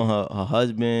cheated on her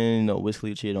husband. No, Wiz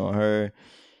Khalifa cheated on her.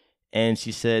 And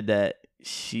she said that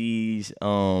she's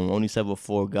only slept with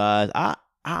 4 guys. I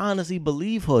honestly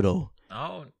believe her though.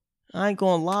 I ain't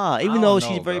gonna lie. Even though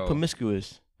she's very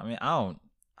promiscuous. I mean, I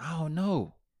don't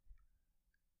know.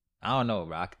 I don't know,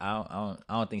 bro. I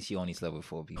don't think she only slept with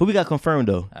 4 people. Who we got confirmed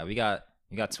though? We got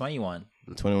 21.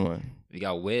 21. We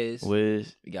got Wiz.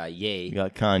 We got Ye. We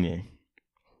got Kanye.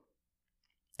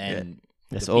 And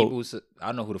that's the people. I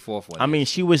don't know who the 4th one. I mean,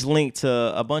 she was linked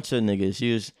to a bunch of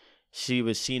niggas. She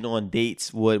was seen on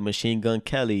dates with Machine Gun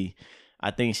Kelly.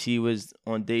 I think she was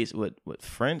on dates with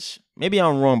French. Maybe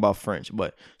I'm wrong about French,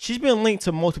 but she's been linked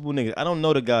to multiple niggas. I don't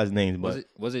know the guys' names, but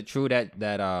was it true that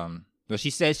well, she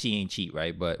said she ain't cheat,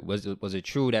 right? But was it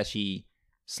true that she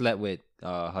slept with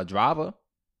her driver?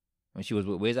 when she was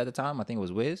with Wiz at the time. I think it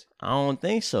was Wiz. I don't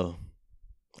think so.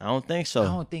 I don't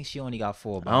think she only got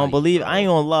 4 bodies. I don't believe. Bro. I ain't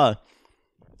gonna lie.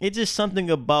 It's just something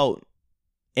about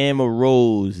Amber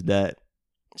Rose that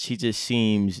she just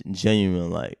seems genuine,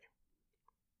 like,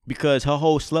 because her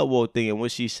whole slut walk thing and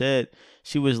what she said,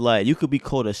 she was like, you could be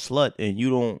called a slut and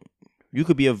you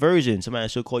could be a virgin. Somebody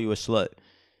still call you a slut.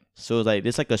 So it's like,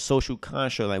 it's like a social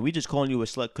construct. Like, we just calling you a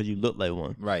slut because you look like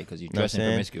one. Right, because you dressing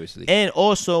promiscuously. And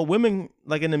also, women,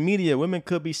 like in the media, women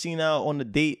could be seen out on a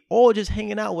date or just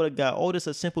hanging out with a guy or just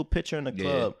a simple picture in the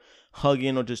club,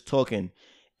 hugging or just talking.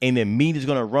 And then media's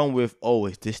going to run with, oh,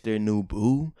 is this their new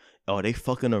boo? Oh, are they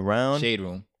fucking around? Shade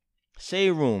room.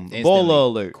 Baller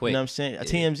alert. Quick. You know what I'm saying? Yeah.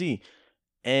 TMZ.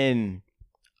 And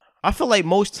I feel like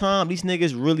most time, these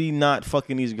niggas really not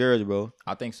fucking these girls, bro.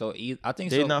 I think so.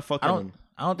 They're not fucking them.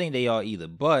 I don't think they are either,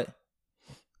 but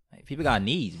like, people got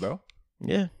needs, bro.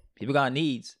 Yeah. People got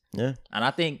needs. Yeah. And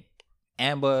I think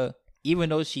Amber, even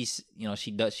though she's,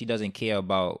 she doesn't care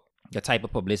about the type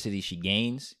of publicity she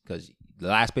gains, because the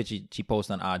last picture she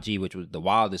posted on IG, which was the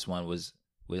wildest one, was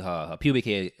with her pubic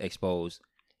hair exposed.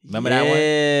 Remember that one?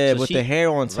 Yeah, with the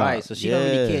hair on top. Right, so she don't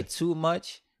really care too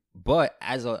much. But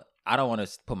I don't want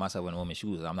to put myself in a woman's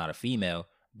shoes. I'm not a female,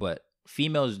 but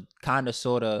females kind of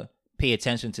sort of pay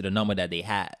attention to the number that they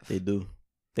have. They do.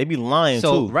 They be lying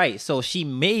too. Right. So she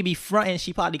may be fronting.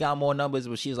 She probably got more numbers,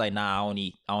 but she's like, nah,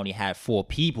 I only had 4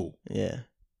 people. Yeah.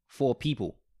 4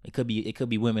 people. It could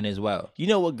be women as well. You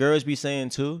know what girls be saying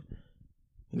too?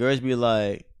 Girls be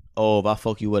like, oh, if I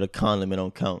fuck you with a condom, it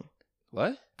don't count.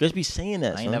 What? Girls be saying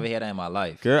that, I ain't never heard that in my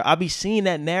life. Girl, I be seeing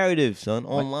that narrative, son,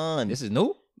 online. This is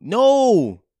new?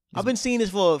 No. I've been seeing this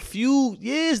for a few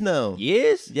years now.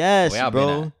 Years? Yes,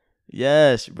 bro.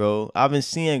 Yes, bro. I've been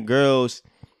seeing girls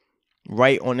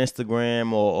write on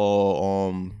Instagram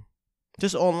or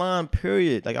just online,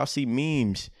 period. Like, I'll see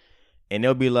memes, and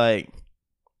they'll be like,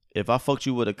 if I fucked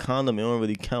you with a condom, it don't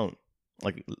really count.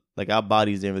 Like our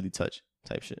bodies didn't really touch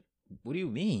type shit. What do you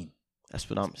mean? That's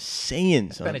what I'm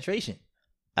saying, son. Penetration.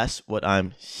 That's what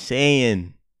I'm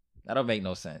saying. That don't make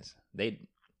no sense. They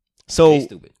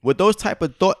stupid. With those type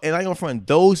of thought, and I go front,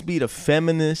 those be the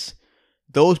feminists.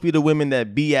 Those be the women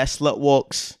that be at slut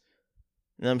walks.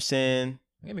 You know what I'm saying?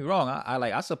 Don't get me wrong.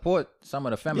 I support some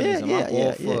of the feminism. I'm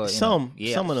all for some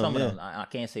of them. I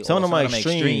can't say some all. of them are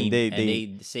extreme.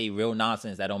 They say real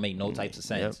nonsense that don't make no types of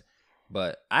sense. Yep.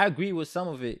 But I agree with some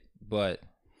of it. But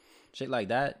shit like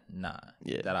that, nah.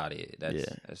 Yeah. That out of here.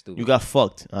 That's stupid. You got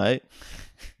fucked, all right?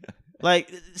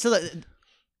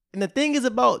 And the thing is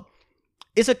about,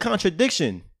 it's a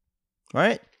contradiction,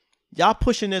 right? Y'all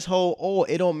pushing this whole,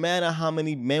 it don't matter how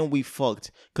many men we fucked.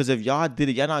 Because if y'all did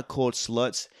it, y'all not called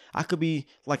sluts. I could be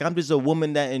like, I'm just a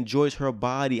woman that enjoys her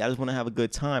body. I just want to have a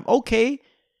good time. Okay,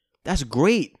 that's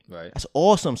great. Right. That's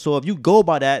awesome. So if you go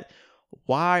by that,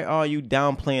 why are you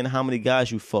downplaying how many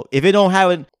guys you fuck? If it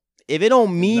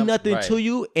don't mean nothing to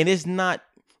you, and it's not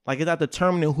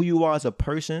determining who you are as a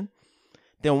person,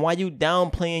 then why you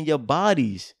downplaying your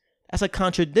bodies? That's a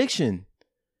contradiction.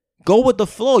 Go with the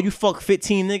flow. You fuck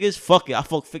 15 niggas. Fuck it. I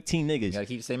fuck 15 niggas. You gotta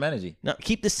keep the same energy. No,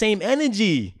 keep the same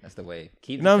energy. That's the way.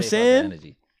 You know what I'm saying?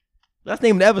 Energy. That's the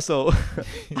name of the episode.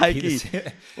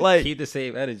 Keep the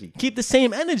same energy. Keep the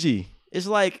same energy. It's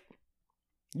like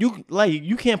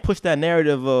you can't push that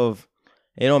narrative of,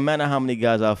 it don't matter how many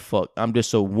guys I fuck. I'm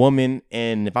just a woman,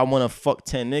 and if I want to fuck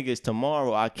 10 niggas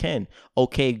tomorrow, I can.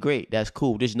 Okay, great. That's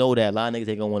cool. Just know that a lot of niggas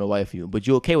ain't gonna want to wife you. But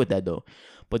you okay with that though.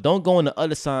 But don't go on the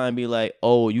other side and be like,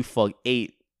 oh, you fuck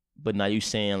 8, but now you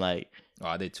saying like, oh,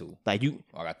 I did 2. Like you,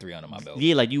 I got 3 under my belt.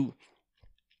 Yeah, like you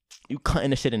cutting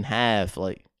the shit in half.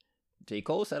 Like J.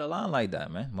 Cole said a line like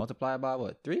that, man. Multiply by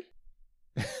what, 3?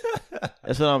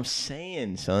 That's what I'm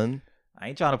saying, son. I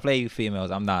ain't trying to play you females.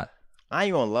 I'm not. I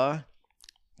ain't gonna lie.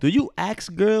 Do you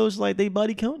ask girls like they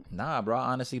body count? Nah, bro.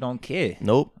 I honestly don't care.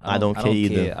 Nope. I don't care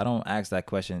either. I don't ask that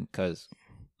question because,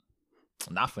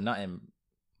 not for nothing,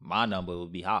 my number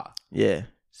would be high. Yeah.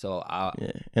 So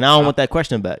and I don't want that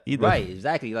question back either. Right,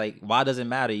 exactly. Like, why does it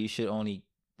matter? You should only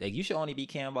be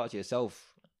caring about yourself.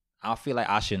 I feel like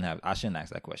I shouldn't ask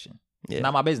that question. Yeah. It's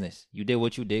not my business. You did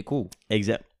what you did, cool.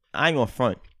 Exactly. I ain't gonna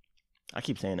front. I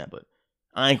keep saying that, but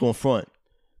I ain't gonna front.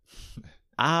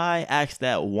 I asked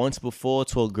that once before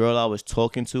to a girl I was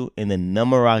talking to, and the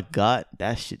number I got,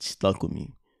 that shit stuck with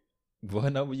me.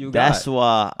 What number you got? That's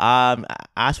why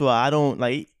I don't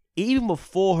like. Even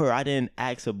before her, I didn't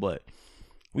ask her, but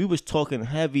we was talking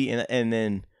heavy, and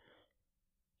then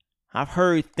I've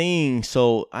heard things,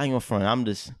 so I ain't gonna front. I'm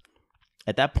just,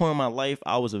 at that point in my life,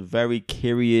 I was a very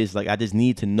curious, like, I just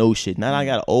need to know shit. Now that I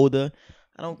got older,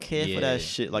 I don't care for that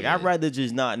shit. Like, I'd rather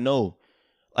just not know.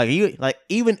 Like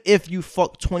even if you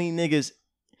fuck 20 niggas,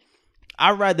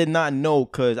 I'd rather not know,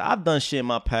 because I've done shit in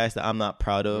my past that I'm not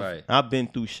proud of. Right. I've been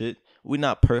through shit. We're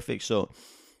not perfect, so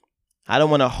I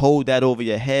don't want to hold that over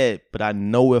your head. But I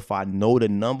know if I know the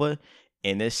number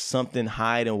and there's something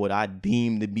higher than what I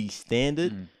deem to be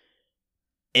standard,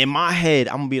 in my head,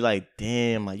 I'm gonna be like,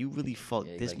 damn, like you really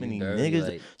fucked this many niggas.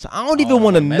 Like, so I don't even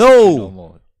want to know.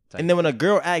 No, and then when a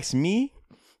girl asks me,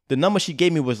 the number she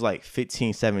gave me was like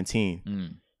 15,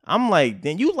 17. I'm like,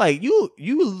 then you a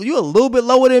little bit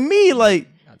lower than me. Like,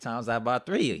 times that by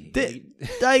 3.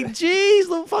 Like, jeez,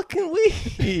 little fucking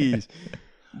weeds.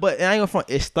 But I ain't gonna front,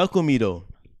 it stuck with me though.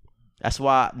 That's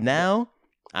why now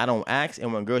I don't ask,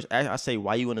 and when girls ask, I say,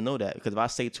 why you want to know that? Because if I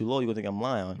say too low, you're gonna think I'm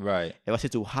lying. Right. If I say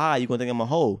too high, you're gonna think I'm a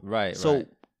hoe. Right. So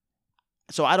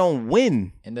I don't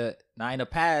win. In the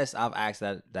past, I've asked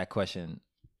that question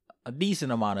a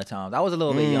decent amount of times. I was a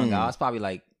little bit younger. I was probably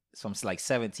like from like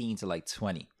 17 to like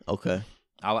 20. Okay.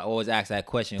 I would always ask that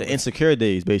question. The insecure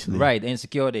days, basically. Right, the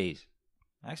insecure days.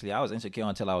 Actually, I was insecure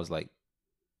until I was like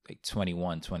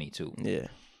 21, 22. Yeah.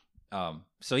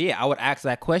 So yeah, I would ask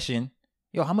that question.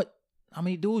 Yo, how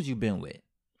many dudes you been with?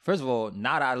 First of all,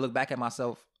 now that I look back at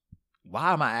myself,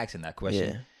 why am I asking that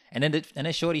question? Yeah. And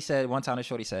then Shorty said, one time the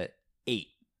Shorty said 8.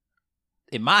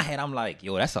 In my head, I'm like,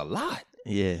 yo, that's a lot.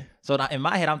 Yeah. So now in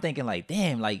my head, I'm thinking like,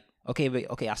 damn, like,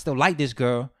 okay, I still like this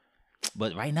girl,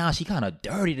 but right now she kind of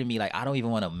dirty to me. Like, I don't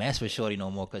even want to mess with Shorty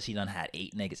no more because she done had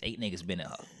 8 niggas. 8 niggas been in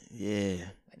her. Yeah.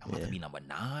 Like, I'm about to be number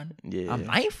 9. Yeah. I'm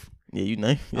 9th. Yeah, you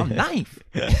 9th. I'm 9th.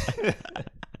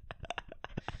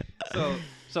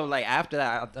 So like after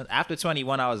that, after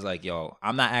 21, I was like, yo,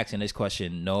 I'm not asking this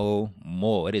question no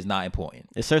more. It is not important.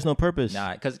 It serves no purpose.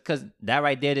 Nah, because that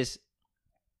right there is,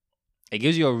 it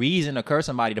gives you a reason to curse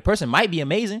somebody. The person might be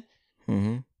amazing.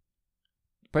 Mm-hmm.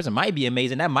 The person might be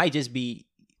amazing. It might just be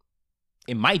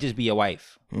your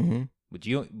wife. Mm-hmm.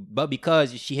 But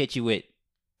because she hit you with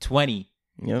 20,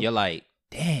 yep. You're like,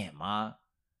 damn, ma.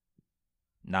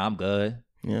 Nah, I'm good.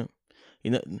 Yeah.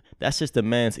 You know, that's just the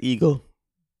man's ego.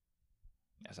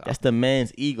 That's the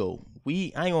man's ego. I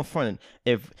ain't gonna front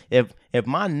it. If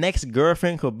my next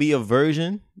girlfriend could be a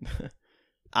virgin,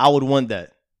 I would want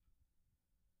that.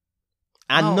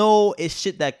 I know it's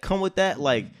shit that come with that,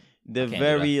 like they're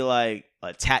very like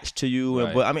attached to you.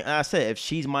 Right. But I mean, I said if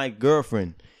she's my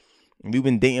girlfriend, and we've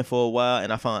been dating for a while,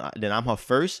 and I found then I'm her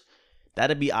first,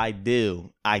 that'd be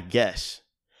ideal, I guess.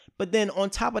 But then on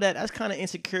top of that, that's kind of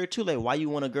insecure too. Like, why you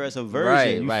want a girl as a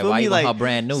virgin? Right. Feel why me? you want her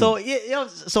brand new? So yeah,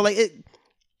 so like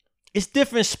it's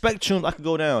different spectrums I could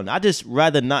go down. I just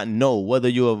rather not know whether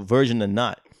you're a virgin or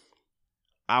not.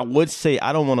 I would say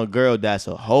I don't want a girl that's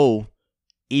a hoe,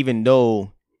 even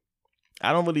though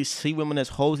I don't really see women as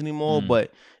hoes anymore.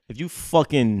 But if you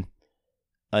fucking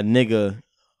a different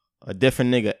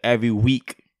nigga every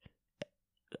week,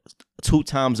 2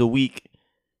 times a week,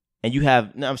 and you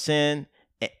have, you know what I'm saying?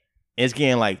 It's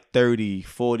getting like 30,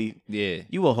 40. Yeah.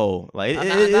 You a hoe. Like, it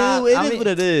is what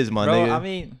it is, my nigga. I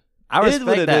mean, I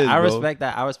respect that.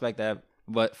 I respect that.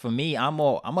 But for me, I'm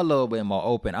a little bit more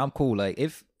open. I'm cool. Like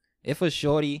if a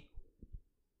shorty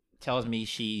tells me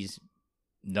she's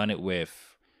done it with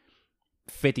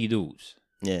 50 dudes.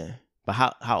 Yeah. But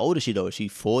how old is she though? Is she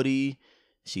 40?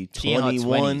 She 21? She in her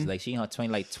 20s. Like she in her 20,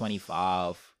 like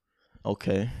 25.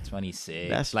 Okay. 26.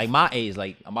 That's like my age.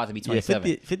 Like I'm about to be 27.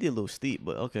 Yeah, 50 a little steep,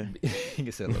 but okay.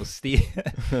 It's a little steep.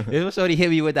 If somebody hit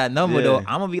me with that number though,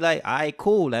 I'm gonna be like, all right,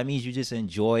 cool. That means you just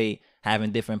enjoy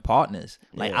having different partners.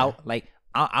 Like I'm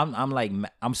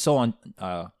so on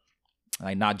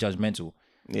like not judgmental.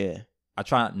 Yeah. I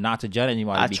try not to judge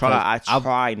anybody. I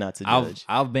try not to judge.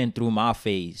 I've been through my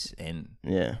phase, and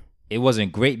yeah, it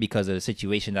wasn't great because of the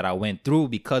situation that I went through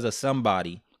because of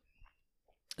somebody.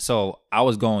 So I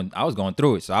was going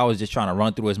through it. So I was just trying to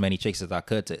run through as many chicks as I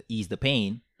could to ease the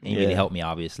pain. And it really helped me,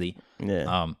 obviously.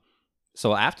 Yeah.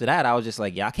 So after that, I was just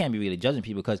like, yeah, I can't be really judging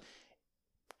people because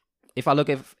if I look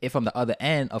if from the other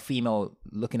end, a female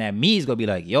looking at me is gonna be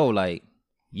like, yo, like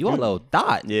you a little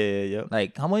thought. Yeah.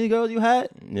 Like how many girls you had?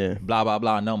 Yeah. Blah blah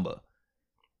blah number.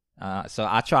 So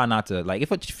I try not to like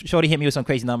if a shorty hit me with some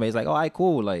crazy number, it's like, all right,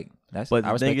 cool. Like that's. But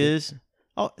the thing is,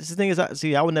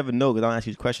 I would never know because I don't ask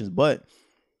you questions. But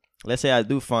let's say I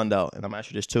do find out, and I'm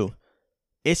asking you this too.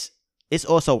 It's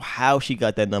also how she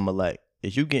got that number. Like,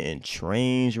 is you getting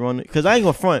trains running? Because I ain't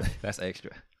gonna front. That's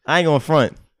extra. I ain't gonna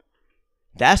front.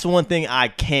 That's one thing I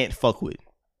can't fuck with.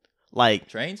 Like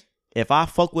trains. If I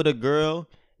fuck with a girl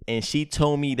and she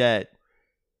told me that,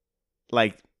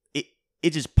 like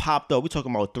it just popped up. We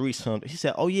talking about threesome. She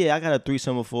said, "Oh yeah, I got a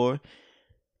threesome before."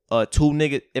 two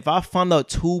niggas. If I find out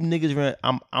two niggas ran,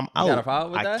 I'm out. You got a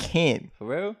problem with that? I can't. For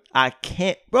real? I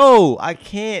can't, bro. I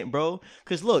can't, bro.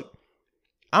 Cause look,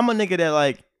 I'm a nigga that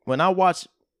like when I watch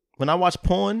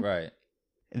porn, Right.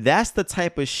 that's the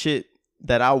type of shit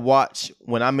that I watch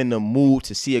when I'm in the mood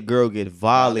to see a girl get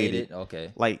violated.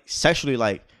 Okay. Like sexually,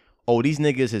 like, oh, these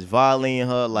niggas is violating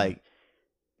her. Like,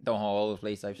 don't hold all over the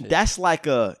place type shit. That's like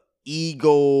a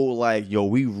ego, like, yo,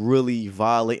 we really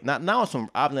violate. Not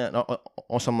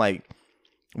on some like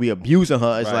we abusing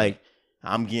her. It's like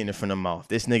I'm getting it from the mouth.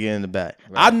 This nigga in the back.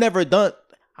 Right.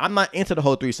 I'm not into the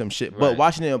whole threesome shit, but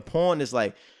watching it in porn is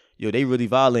like, yo, they really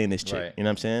violating this chick. Right. You know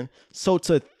what I'm saying? So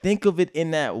to think of it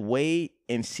in that way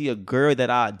and see a girl that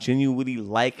I genuinely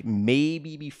like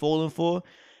maybe be falling for,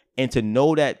 and to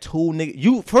know that two niggas,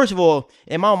 you, first of all,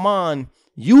 in my mind,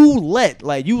 you let two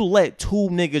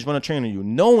niggas run a train on you,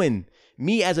 knowing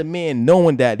me as a man,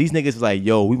 knowing that these niggas is like,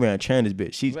 yo, we ran a train on this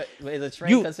bitch. But is a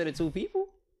train considered two people?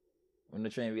 Wouldn't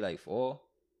the train be like 4?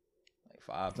 Like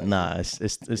 5? Like nah, it's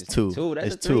two. Two.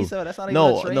 That's it's a threesome. Two. That's not even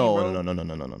a train, bro.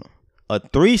 No. A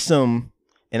threesome,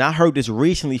 and I heard this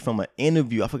recently from an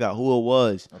interview. I forgot who it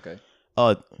was. Okay.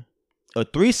 A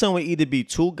threesome would either be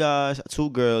 2 guys,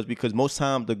 2 girls, because most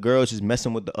time the girls is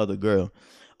messing with the other girl.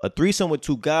 A threesome with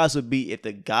 2 guys would be if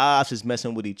the guys is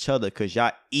messing with each other, because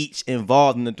y'all each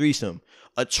involved in the threesome.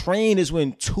 A train is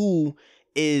when 2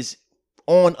 is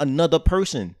on another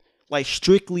person, like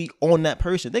strictly on that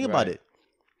person. Think about it.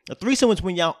 A threesome is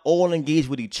when y'all all engaged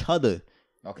with each other.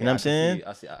 Okay, you know what I'm saying?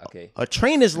 I see. Okay. A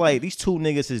train is like these 2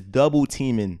 niggas is double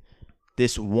teaming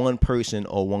this one person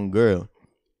or one girl.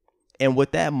 And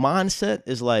with that mindset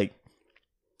is like,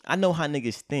 I know how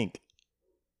niggas think.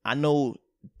 I know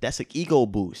that's an ego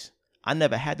boost. I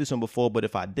never had this one before, but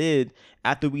if I did,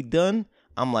 after we done,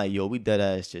 I'm like, yo, we dead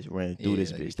ass just ran through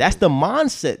this bitch. That's the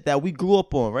mindset that we grew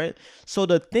up on, right? So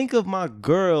to think of my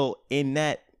girl in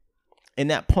that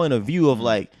point of view of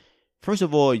like, first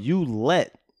of all, you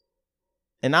let,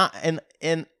 and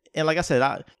like I said,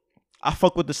 I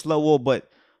fuck with the slow war, but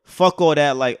fuck all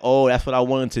that, like, oh, that's what I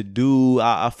wanted to do.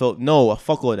 I felt, no,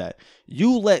 fuck all that.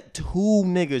 You let 2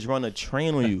 niggas run a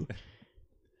train on you.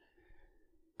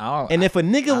 And if a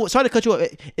nigga, sorry to cut you off,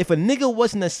 if a nigga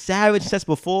wasn't a savage since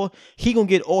before, he gonna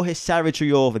get all his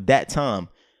savagery off at that time.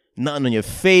 Nothing on your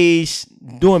face,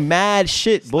 doing mad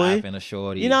shit, boy. Slapping a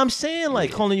shorty. You know what I'm saying?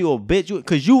 Like calling you a bitch,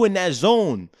 cause you in that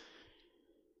zone.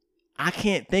 I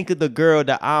can't think of the girl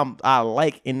that I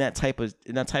like in that type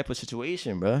of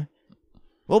situation, bro.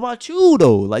 What about you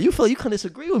though? Like you feel you can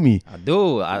disagree with me? I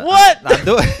do. What? I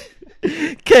do.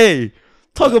 Okay,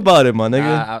 talk about it, my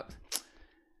nigga.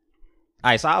 All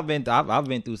right, so I've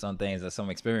been through some things and some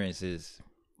experiences.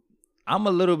 I'm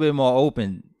a little bit more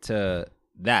open to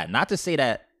that. Not to say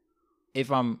that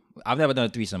I've never done a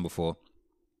threesome before,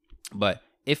 but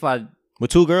if I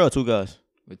with 2 girls, 2 guys,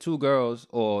 with 2 girls,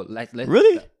 or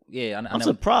really. Yeah, I'm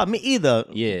surprised. Me either.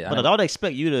 Yeah, but I would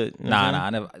expect you to. Nah. I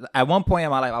never. At one point in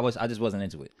my life, I just wasn't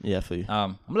into it. Yeah, for you.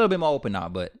 I'm a little bit more open now,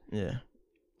 but yeah.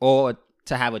 Or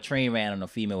to have a train ran on a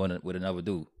female with another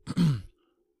dude.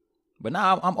 But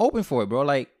now I'm open for it, bro.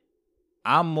 Like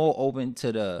I'm more open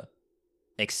to the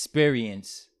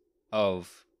experience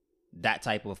of that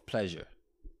type of pleasure.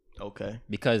 Okay.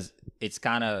 Because it's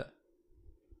kind of,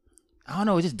 I don't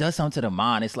know, it just does something to the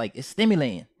mind. It's like, it's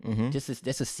stimulating just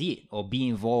to see it or be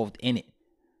involved in it.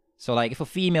 So like if a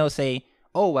female say,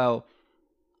 oh, well,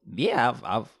 yeah,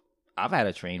 I've had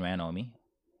a train ran on me.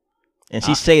 And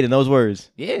she said in those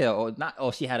words. Yeah, or not,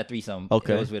 or she had a threesome.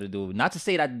 Okay. It was with a dude. Not to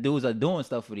say that dudes are doing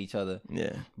stuff with each other.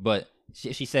 Yeah. But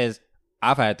she says,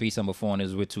 I've had a threesome before and it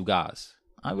was with 2 guys.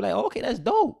 I'd be like, oh, okay, that's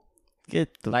dope.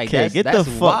 Get the that's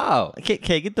wild.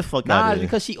 Get the fuck out of here. Nah,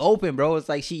 because she open, bro. It's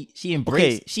like she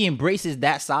embraces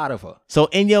that side of her. So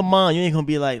in your mind, you ain't gonna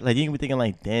be like you ain't gonna be thinking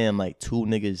like, damn, like 2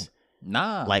 niggas.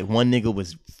 Nah. Like one nigga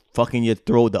was fucking your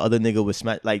throat, the other nigga was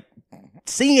smack. Like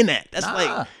seeing that, that's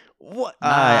like what? All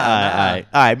right.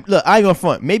 Look, I ain't gonna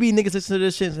front. Maybe niggas listen to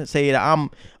this shit and say that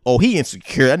he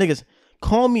insecure. That niggas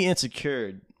call me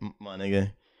insecure, my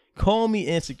nigga. Call me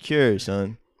insecure,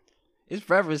 son. It's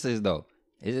preferences though.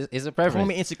 It's a preference. Call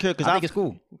me insecure because I think it's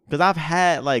cool. Because I've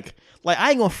had like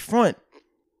I ain't gonna front.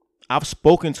 I've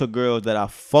spoken to girls that I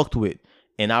fucked with,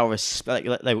 and I respect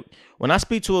like when I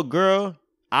speak to a girl,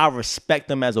 I respect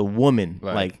them as a woman.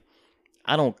 Right. Like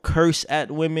I don't curse at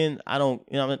women. I don't,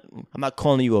 I'm not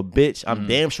calling you a bitch. I'm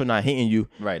damn sure not hitting you.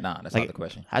 Right, nah, that's like, not the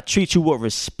question. I treat you with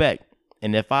respect,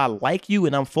 and if I like you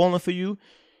and I'm falling for you,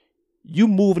 you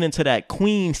moving into that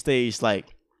queen stage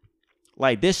like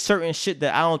there's certain shit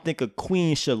that I don't think a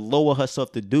queen should lower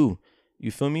herself to do. You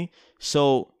feel me?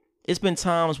 So it's been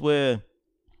times where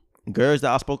girls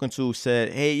that I've spoken to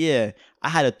said, hey, yeah, I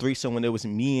had a threesome when it was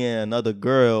me and another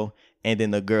girl and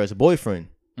then the girl's boyfriend,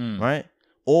 right?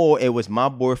 Or it was my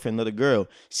boyfriend, another girl.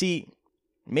 See,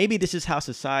 maybe this is how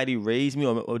society raised me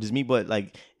or just me, but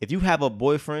like if you have a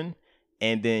boyfriend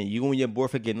and then you and your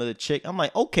boyfriend get another chick, I'm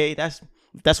like, okay,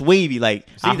 that's wavy. Like,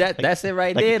 see, that's it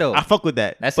right there, though. I fuck with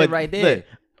that. That's it right there.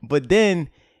 But then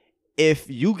if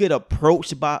you get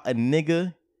approached by a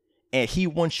nigga and he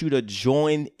wants you to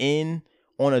join in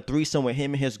on a threesome with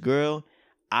him and his girl,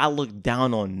 I look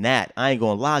down on that. I ain't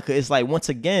gonna lie, cause it's like, once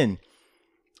again,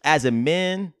 as a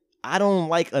man, I don't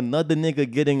like another nigga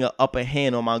getting an upper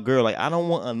hand on my girl. Like, I don't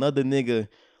want another nigga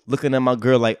looking at my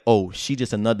girl like, oh, she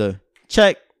just another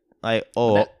check. Like,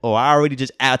 I already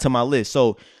just add to my list.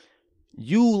 So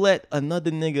you let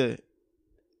another nigga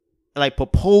like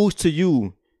propose to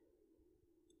you.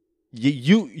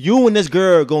 You and this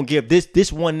girl gonna give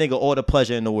this one nigga all the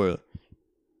pleasure in the world.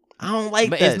 I don't like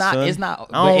but that. It's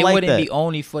not. But it wouldn't be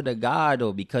only for the guy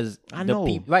though, because I know.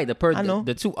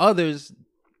 The two others,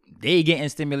 they getting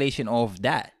stimulation off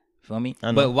that. Feel me?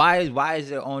 But why is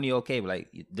it only okay? Like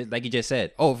you just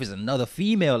said, oh, if it's another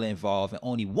female involved and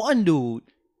only one dude,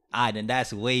 then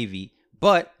that's wavy.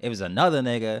 But if it's another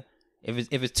nigga,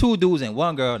 if it's two dudes and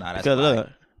one girl, that's because look,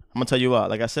 I'm gonna tell you what.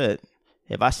 Like I said,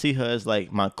 if I see her as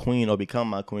like my queen or become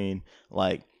my queen,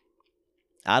 like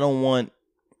I don't want.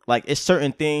 Like, it's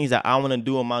certain things that I want to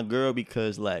do with my girl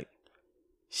because, like,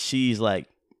 she's, like,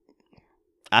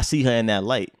 I see her in that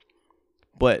light.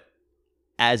 But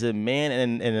as a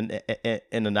man,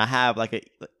 and I have,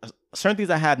 like, certain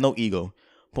things I have no ego.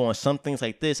 But on some things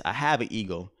like this, I have an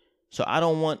ego. So I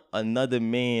don't want another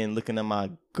man looking at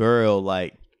my girl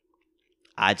like,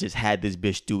 I just had this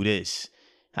bitch do this.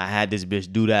 I had this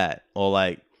bitch do that. Or,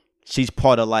 like, she's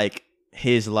part of, like,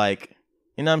 his, like,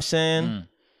 you know what I'm saying?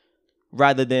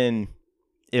 Rather than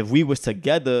if we was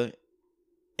together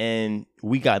and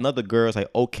we got another girl, it's like,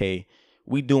 okay,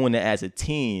 we doing it as a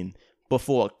team. But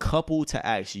for a couple to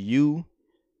ask you,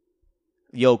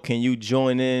 yo, can you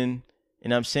join in? You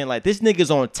know what I'm saying? Like, this nigga's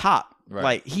on top. Right.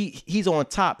 Like, he's on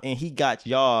top and he got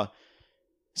y'all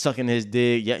sucking his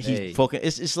dick. Yeah, he's fucking.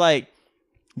 It's like,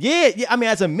 yeah. I mean,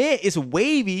 as a man, it's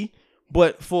wavy.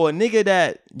 But for a nigga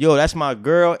that, yo, that's my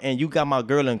girl, and you got my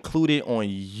girl included on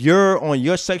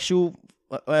your sexual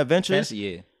adventures,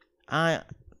 I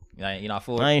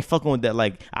ain't fucking with that.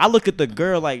 Like, I look at the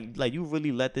girl like you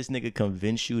really let this nigga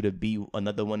convince you to be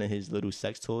another one of his little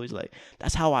sex toys. Like,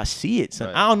 that's how I see it. So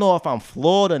right. I don't know if I'm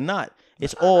flawed or not.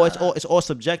 It's all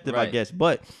subjective, right. I guess.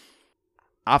 But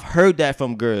I've heard that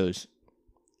from girls,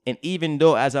 and even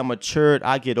though as I matured,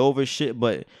 I get over shit,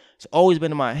 but it's always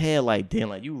been in my head like, damn,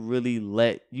 like you really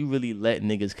let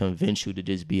niggas convince you to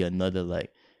just be another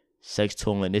like sex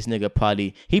toy. And this nigga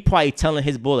probably telling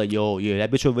his boy like, yo, yeah,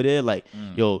 that bitch over there, like,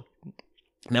 yo,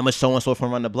 remember so and so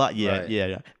from around the block? Yeah, right.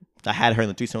 yeah. I had her in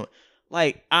the threesome.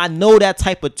 Like, I know that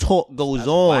type of talk goes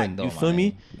on. You feel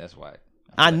me? That's why.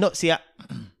 I know. See,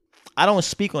 I don't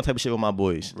speak on type of shit with my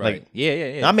boys. Right. Like,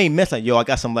 yeah. I may mess like, yo, I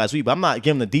got some last week, but I'm not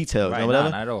giving the details. Right, whatever.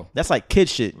 Not at all. That's like kid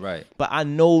shit. Right. But I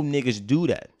know niggas do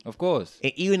that. Of course.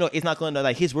 And even though it's not gonna,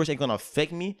 like, his words ain't gonna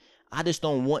affect me, I just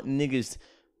don't want niggas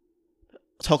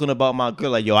talking about my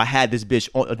girl like, yo, I had this bitch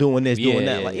doing this, doing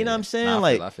that. Like, you know what I'm saying? Nah,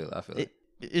 like, I feel it.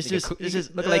 It's just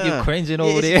look like you're cringing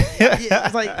over there.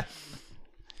 It's like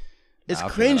it's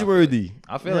cringeworthy.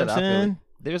 I feel it. I feel it.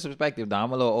 There's perspective, though.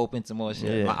 I'm a little open to more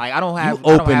shit. Yeah. I don't have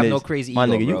no crazy ego, my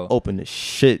nigga, bro. You open the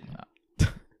shit.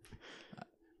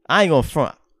 I ain't gonna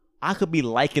front. I could be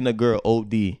liking a girl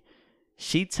OD.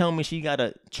 She tell me she got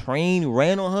a train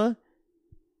ran on her.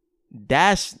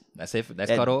 That's it.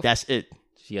 That's cut off. That's it.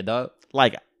 She a dog.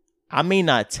 Like, I may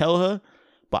not tell her,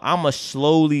 but I'ma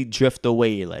slowly drift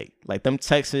away. Like them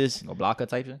texts. Go block her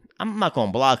type shit? I'm not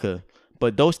gonna block her,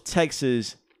 but those texts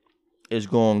is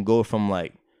gonna go from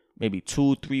like maybe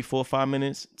 2, 3, 4, 5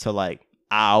 minutes to like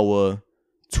hour,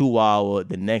 2 hour,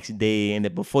 the next day, and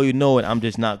then before you know it, I'm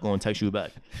just not gonna text you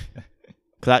back.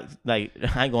 Cause I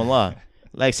ain't gonna lie.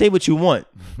 Like, say what you want.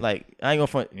 Like, I ain't gonna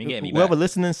front. Whoever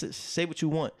listening, say what you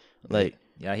want. Like,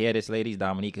 yeah, I hear this, ladies.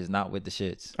 Dominique is not with the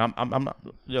shits. I'm not.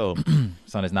 Yo,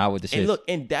 son is not with the shits. And look,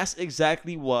 and that's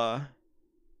exactly why.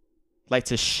 Like,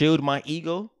 to shield my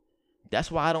ego, that's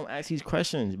why I don't ask these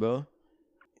questions, bro.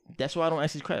 That's why I don't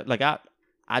ask these questions. Like,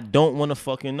 I don't want to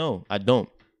fucking know. I don't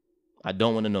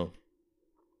want to know.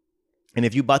 And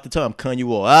if you about to tell me, I'm cutting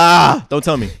you off. Don't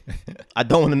tell me. I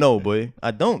don't want to know, boy.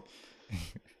 I don't.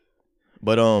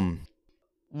 But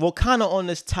well, kind of on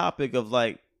this topic of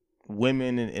like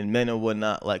women and men and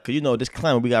whatnot, like, cause you know this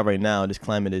climate we got right now, this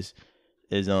climate is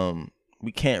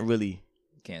we can't really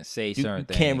Can't say You certain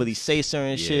things. can't really say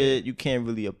certain shit. You can't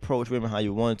really approach women how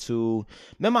you want to.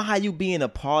 Remember how you be in a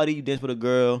party, you dance with a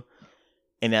girl,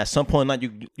 and at some point, like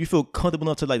you feel comfortable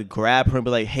enough to like grab her and be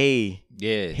like, hey,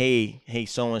 hey,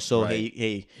 so and so,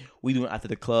 hey, we doing after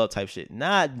the club type shit.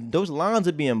 Nah, those lines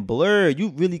are being blurred. You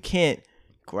really can't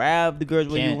grab the girls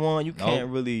where you want. You can't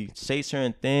really say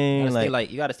certain things.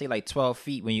 You gotta stay like 12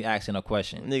 feet when you asking a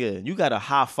question. Nigga, you got a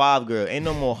high five, girl. Ain't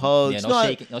no more hugs. No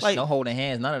shaking, no holding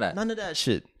hands, none of that. None of that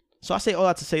shit. So I say all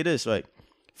that to say this, right?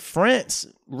 France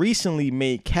recently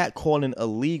made catcalling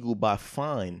illegal by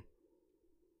fine.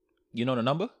 You know the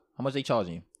number? How much they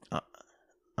charging you?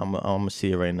 I'm gonna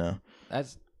see it right now.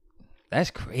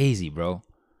 That's crazy, bro.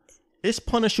 It's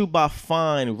punishable by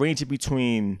fine ranging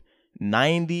between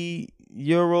 90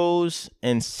 euros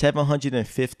and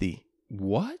 750.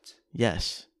 What?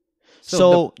 Yes.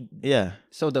 So yeah.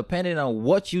 So depending on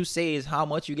what you say is how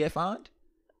much you get fined,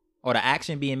 or the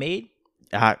action being made.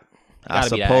 I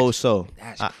suppose so.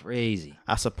 That's crazy.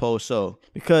 I suppose so,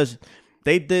 because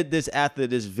they did this after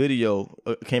this video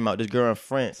came out. This girl in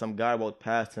France, some guy walked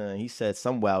past her and he said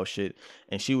some wild shit,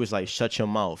 and she was like, "Shut your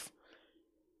mouth."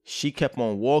 She kept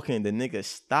on walking. The nigga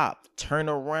stopped, turned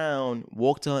around,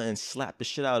 walked to her, and slapped the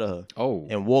shit out of her. Oh,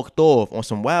 and walked off on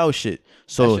some wild shit.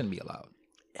 So that shouldn't be allowed.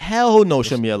 Hell no,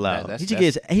 shouldn't be allowed. He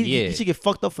should get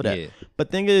fucked up for that. Yeah.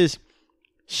 But thing is,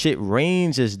 shit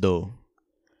ranges though.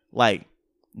 Like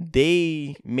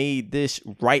they made this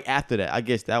right after that. I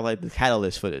guess that was like the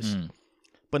catalyst for this.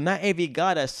 But not every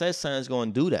guy that says something is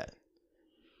going to do that.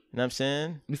 You know what I'm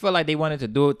saying? You feel like they wanted to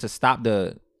do it to stop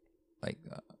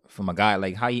from a guy,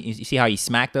 like how you see how he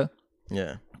smacked her?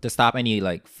 Yeah. To stop any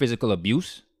like physical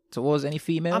abuse towards any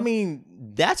female? I mean,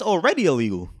 that's already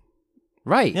illegal.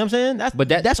 Right. You know what I'm saying?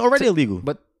 That's already illegal.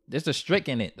 But there's a strict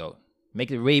in it though.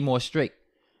 Make it way more strict.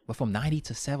 But from 90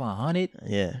 to 700?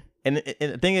 Yeah. And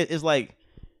the thing is, it's like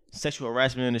sexual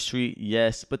harassment in the street,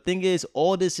 yes. But thing is,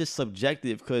 all this is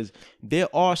subjective, because there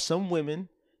are some women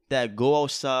that go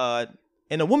outside,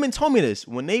 and a woman told me this,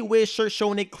 when they wear shirts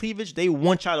showing their cleavage, they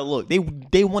want y'all to look.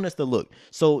 They want us to look.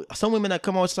 So some women that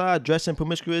come outside dressing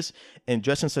promiscuous and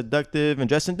dressing seductive and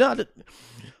dressing have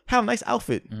a nice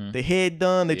outfit. Their hair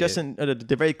done, they dressing, they're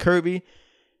very curvy.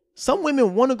 Some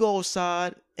women want to go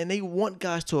outside and they want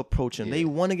guys to approach them. They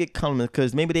want to get compliments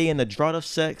because maybe they in the drought of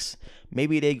sex.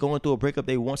 Maybe they going through a breakup.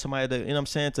 They want somebody to, you know what I'm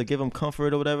saying, to give them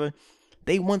comfort or whatever.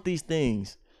 They want these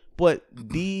things. But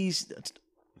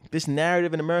this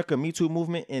narrative in America, Me Too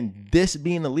movement, and this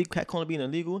being illegal, catcalling being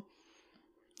illegal,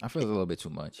 I feel it's a little bit too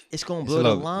much. It's going to blur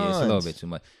the lines. Yeah, it's a little bit too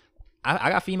much. I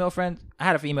got female friends. I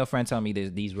had a female friend tell me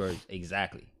these words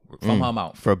exactly from her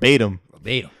mouth. Verbatim.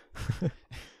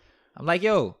 I'm like,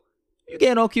 yo, you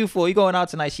getting on Q for? You going out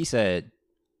tonight? She said,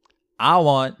 I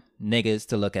want niggas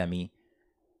to look at me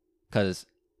because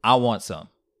I want some.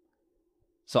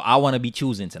 So I want to be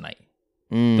choosing tonight.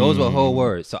 Those were her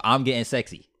words. So I'm getting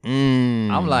sexy.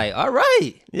 I'm like, all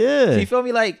right. Yeah. You feel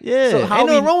me? Like, yeah. So Ain't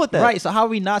nothing wrong with that. Right. So how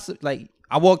we not, like,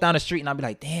 I walk down the street and I'll be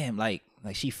like, damn, like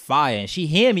she fire. And she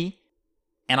hear me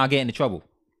and I'll get into trouble.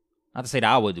 Not to say that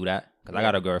I would do that, because I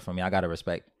got a girl from me. I got to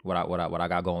respect what I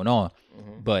got going on.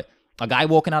 But a guy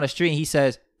walking down the street and he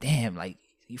says, damn, like,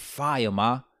 you fire,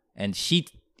 ma. And she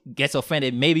gets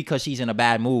offended maybe because she's in a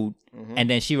bad mood. And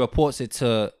then she reports it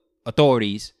to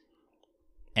authorities.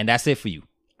 And that's it for you.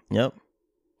 Yep.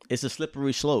 It's a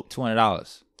slippery slope.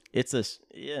 $200. It's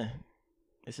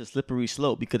a slippery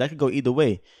slope, because that could go either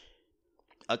way.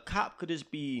 A cop could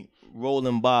just be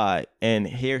rolling by and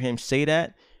hear him say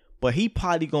that, but he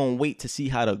probably gonna wait to see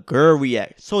how the girl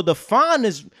reacts. So the fine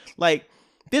is like,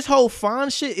 this whole fine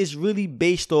shit is really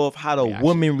based off how the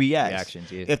woman reacts.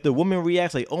 Reactions, yeah. If the woman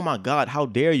reacts like, oh my God, how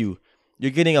dare you?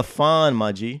 You're getting a fine,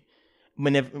 my G.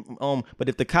 But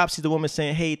if the cop sees the woman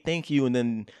saying, hey, thank you, and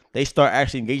then they start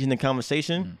actually engaging in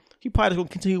conversation, he probably just gonna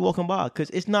continue walking by, because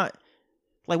it's not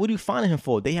like, what are you finding him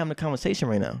for? They having a conversation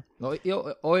right now.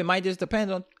 Or it might just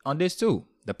depend on this too.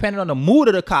 Depending on the mood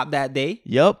of the cop that day.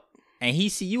 Yep. And he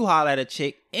see you holler at a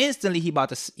chick, instantly he about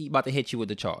to hit you with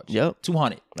the charge. Yep.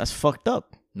 200. That's fucked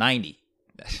up. 90.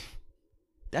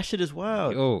 That shit is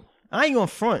wild. Yo. I ain't gonna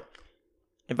front.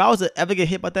 If I was to ever get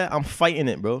hit by that, I'm fighting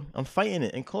it, bro. I'm fighting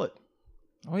it in court.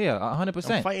 Oh yeah, 100%.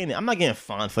 I'm fighting it. I'm not getting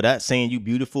fined for that, saying you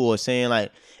beautiful or saying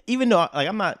like, even though like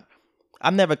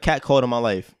I've never catcalled in my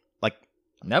life. Like,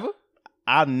 never?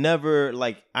 I've never,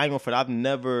 like, I ain't gonna front, I've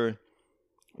never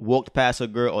walked past a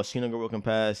girl or seen a girl walking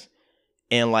past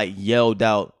and like yelled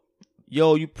out,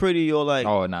 yo, you pretty, or like,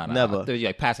 oh nah. Never. You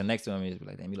like passing next to him and just be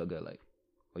like, damn, you look good, like,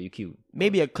 or you cute.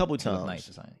 Maybe a couple times. Look nice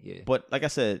or something. Yeah. But like I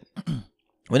said,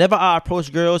 whenever I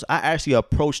approach girls, I actually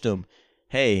approach them,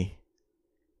 hey,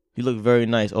 you look very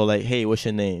nice. Or like, hey, what's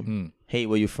your name? Hey,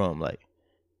 where you from? Like,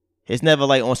 it's never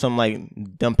like on some like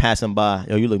them passing by.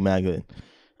 Yo, you look mad good.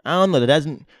 I don't know.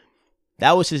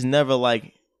 That was just never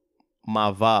like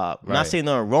my vibe. Right. Not saying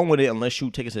nothing wrong with it unless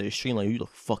you take it to the extreme. Like, you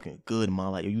look fucking good,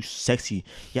 man. Like, you sexy.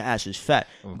 Your ass is fat.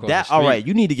 That all right?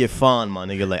 You need to get fined, my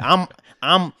nigga. Like,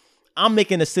 I'm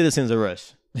making a citizen's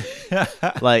arrest.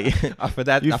 Like, I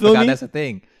forgot that's a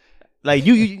thing. Like,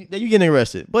 you getting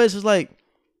arrested, but it's just like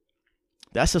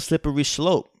that's a slippery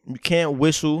slope. You can't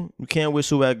whistle. You can't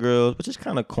whistle at girls, which is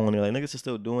kind of corny. Like, niggas are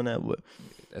still doing that, but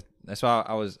that's why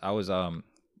I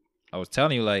was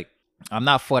telling you, like, I'm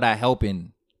not for that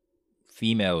helping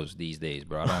females these days,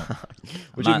 bro.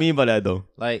 What you mean by that though?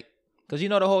 Like, cause you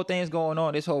know the whole thing's going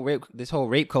on. This whole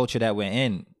rape culture that we're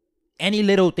in. Any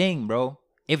little thing, bro.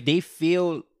 If they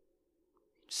feel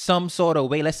some sort of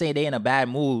way, let's say they in a bad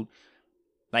mood.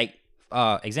 Like,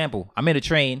 example, I'm in a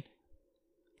train,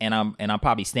 and I'm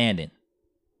probably standing.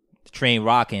 The train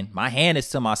rocking. My hand is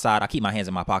to my side. I keep my hands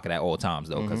in my pocket at all times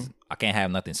though, cause I can't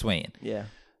have nothing swaying. Yeah.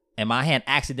 And my hand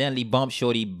accidentally bumped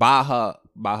Shorty by her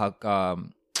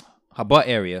butt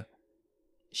area.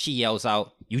 She yells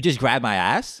out, "You just grabbed my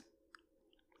ass!"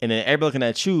 And then everybody looking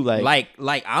at you like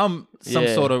I'm some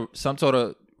sort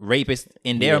of rapist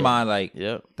in their mind. Like,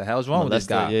 the hell's wrong with this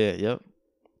guy? Yep.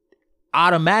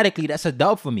 Automatically, that's a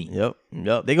dub for me.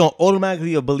 Yep. They gonna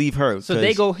automatically believe her. So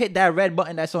they go hit that red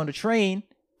button that's on the train,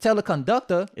 tell the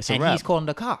conductor, and he's calling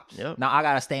the cops. Yep. Now I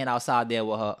gotta stand outside there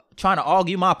with her, trying to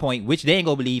argue my point, which they ain't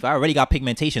gonna believe. I already got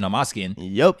pigmentation on my skin.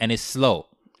 Yep. And it's slow.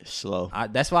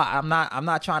 That's why I'm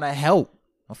not trying to help.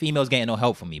 No females getting no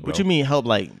help from me, bro. What you mean help?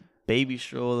 Like baby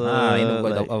stroller?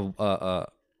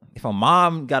 If a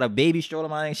mom got a baby stroller,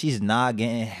 man, she's not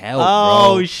getting help.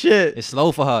 Oh bro. Shit! It's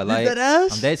slow for her. Like, I'm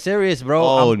dead serious, bro.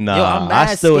 Oh nah, I'm mad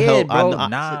I still scared, help. bro.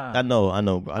 I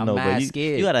know, bro. I'm mad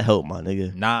scared. You gotta help, my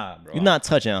nigga. Nah, bro. You're not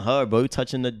touching her, bro. You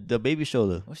touching the baby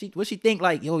stroller. What she think?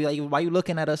 Like, yo, like, why you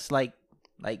looking at us like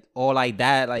all like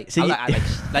that? Like, see,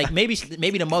 like maybe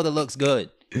the mother looks good.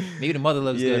 Maybe the mother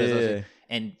looks good,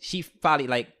 and she probably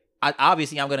like.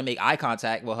 Obviously, I'm gonna make eye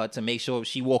contact with her to make sure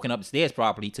she walking up the stairs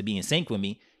properly to be in sync with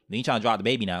me. Then you trying to drop the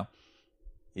baby now.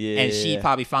 Yeah. And she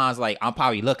probably finds like I'm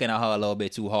probably looking at her a little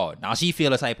bit too hard. Now she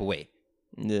feel a type of way.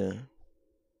 Yeah.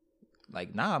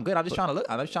 Like, nah, I'm good. I'm just trying to look.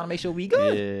 I'm just trying to make sure we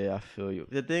good. Yeah, I feel you.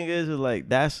 The thing is like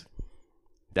that's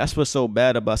what's so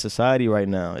bad about society right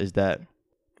now is that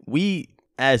we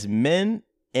as men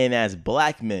and as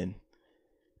black men,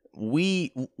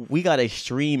 we got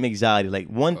extreme anxiety. Like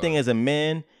one thing as a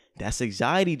man, that's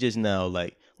anxiety just now.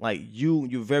 Like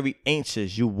you're very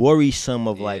anxious. You worrisome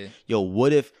of like, yo,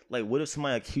 what if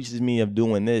somebody accuses me of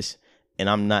doing this and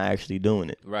I'm not actually doing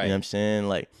it? Right. You know what I'm saying?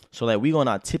 Like, so like we on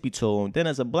our tippy toe. And then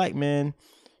as a black man,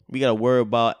 we gotta worry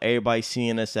about everybody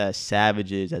seeing us as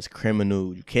savages, as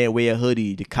criminals. You can't wear a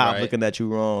hoodie. The cop looking at you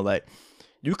wrong. Like,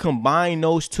 you combine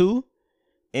those two,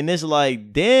 and it's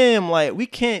like, damn, like we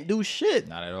can't do shit.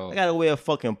 Not at all. I gotta wear a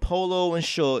fucking polo and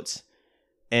shorts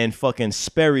and fucking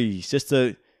Sperry's just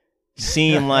to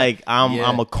seem like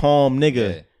I'm a calm nigga.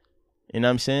 Yeah. You know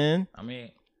what I'm saying? I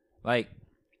mean, like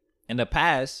in the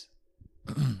past,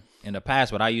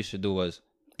 what I used to do was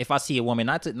if I see a woman,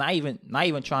 not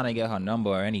even trying to get her number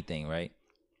or anything, right?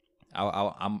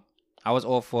 I was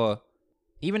all for,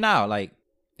 even now, like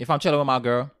if I'm chilling with my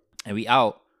girl and we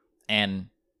out and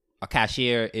a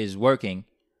cashier is working,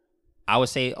 I would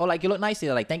say, oh, like you look nice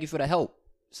today, like thank you for the help.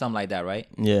 Something like that, right?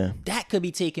 Yeah. That could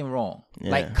be taken wrong.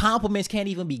 Yeah. Like compliments can't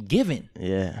even be given.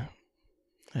 Yeah.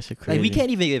 That's crazy. Like we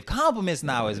can't even give compliments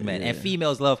now as men, and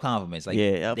females love compliments. Like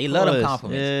they love them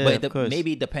compliments, but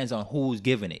maybe it depends on who's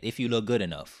giving it. If you look good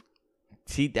enough.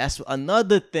 See, that's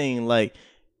another thing. Like,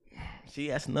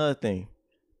 that's another thing.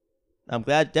 I'm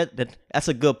glad that's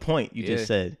a good point you just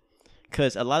said,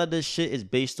 because a lot of this shit is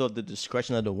based off the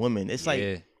discretion of the woman. It's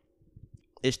like.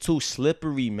 It's too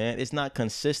slippery, man. It's not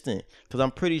consistent. Cause I'm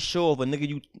pretty sure if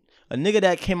a nigga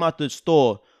that came out the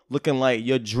store looking like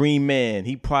your dream man,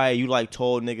 you like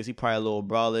tall niggas, he probably a little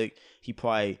brolic. He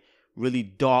probably really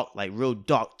dark, like real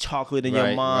dark chocolate in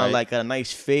your mind, like a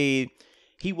nice fade.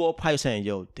 He will probably saying,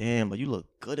 yo, damn, but you look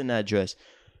good in that dress.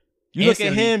 You look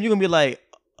at him, you're gonna be like,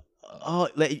 oh,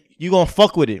 like you gonna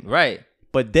fuck with him. Right.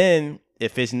 But then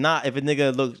if a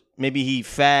nigga looks, maybe he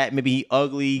fat, maybe he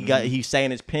ugly, he's saying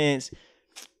his pants.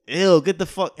 Ew, get the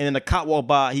fuck. And then the cop walk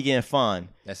by, he getting fined.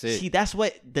 That's it. See, that's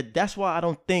why I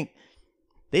don't think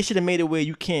they should have made it where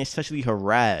you can't sexually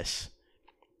harass.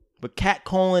 But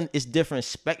catcalling is different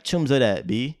spectrums of that,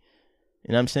 B.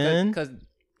 You know what I'm saying? Because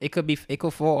catcalling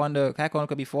could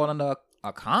fall under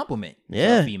a compliment.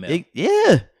 Yeah. For a female.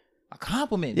 A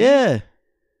compliment. Yeah.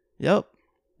 Yep.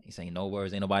 He's saying no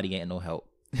words. Ain't nobody getting no help.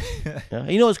 Yeah.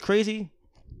 You know what's crazy?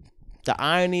 The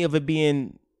irony of it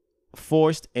being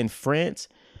forced in France.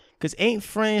 Because ain't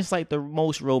France like the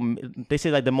most they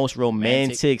say like the most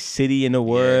romantic city in the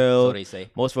world. So they say.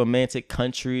 Most romantic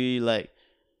country. Like,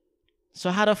 so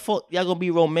how the fuck y'all gonna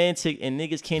be romantic and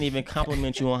niggas can't even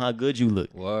compliment you on how good you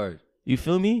look? Word. You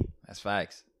feel me? That's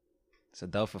facts. It's a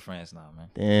dub for France now, man.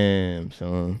 Damn,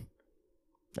 son.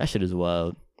 That shit is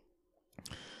wild.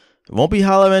 Won't be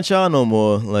hollering at y'all no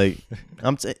more. Like,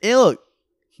 hey, look,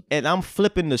 and I'm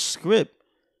flipping the script.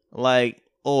 Like,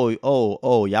 y'all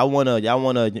wanna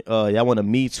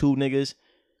Me Too niggas.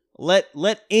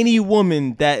 Let any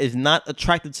woman that is not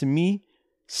attracted to me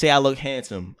say I look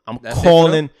handsome. That's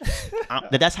calling.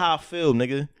 That's how I feel,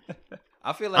 nigga.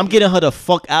 I feel like I'm getting her the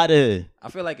fuck out of here. I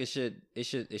feel like it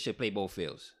should play both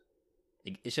fields.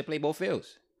 It should play both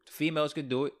fields. The females could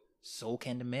do it, so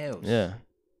can the males. Yeah.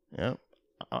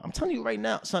 I'm telling you right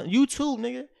now, son. You too,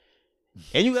 nigga.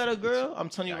 And you got a girl. I'm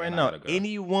telling you right now.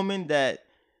 Any woman that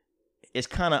is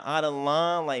kind of out of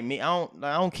line, like me, I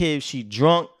don't care if she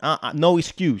drunk. No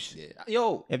excuse. Yeah.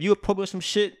 Yo, if you approach some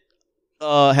shit,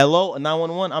 hello,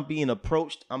 911. I'm being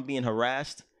approached. I'm being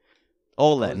harassed.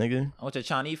 All that, nigga. I went to a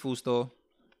Chinese food store.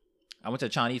 The other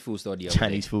Chinese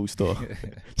day. food store.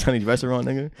 Chinese restaurant,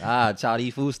 nigga.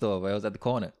 Chinese food store, bro. It was at the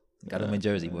corner. Got them in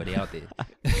Jersey, boy. They out there.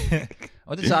 I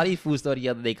went to Chinese food store the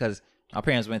other day because my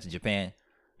parents went to Japan.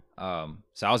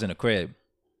 So I was in the crib,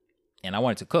 and I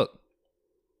wanted to cook.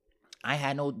 I ain't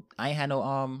had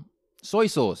no soy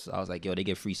sauce. I was like, yo, they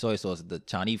get free soy sauce at the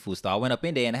Chinese food store. I went up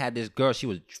in there and I had this girl. She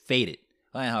was faded.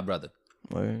 I ain't her brother.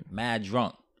 Right. Mad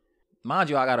drunk. Mind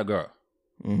you, I got a girl.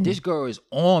 Mm-hmm. This girl is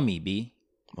on me, B.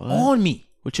 What? On me.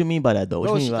 What you mean by that, though? What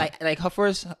Bro, you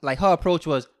mean her approach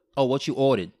was, oh, what you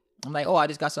ordered? I'm like, oh, I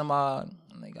just got some, I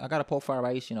got a pork fried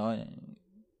rice, and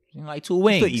like 2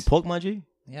 wings. You still eat pork, my G?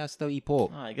 Yeah, I still eat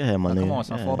pork. All right, go ahead, my nigga. Come on,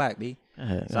 son, fall back, B. Go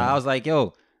ahead. I was like,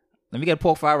 yo, let me get a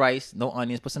pork fried rice, no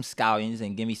onions, put some scallions,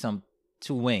 and give me some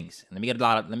 2 wings. Let me get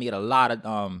a lot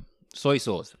of soy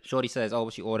sauce. Shorty says, oh,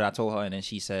 what she ordered? I told her, and then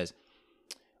she says,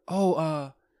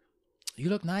 oh, you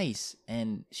look nice.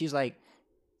 And she's like,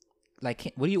 what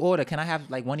do you order? Can I have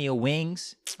like one of your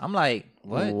wings? I'm like,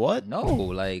 what? No,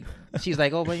 like, she's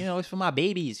like, oh, but it's for my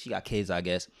babies. She got kids, I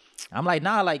guess. I'm like,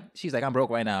 nah, like, she's like, I'm broke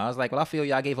right now. I was like, well, I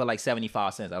feel I gave her like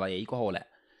 75 cents. I'm like, yeah, you can hold that.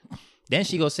 Then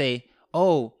she go say,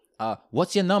 oh,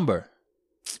 what's your number?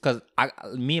 Because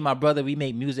me and my brother, we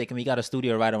make music and we got a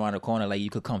studio right around the corner. Like,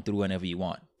 you could come through whenever you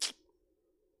want.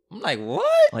 I'm like,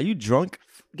 what? Are you drunk?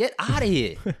 Get out of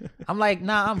here. I'm like,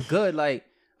 nah, I'm good. Like,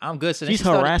 I'm good. So she's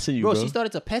harassing you, bro. She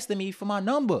started to pester me for my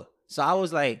number. So I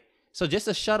was like, so just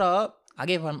to shut her up, I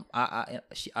gave her,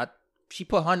 she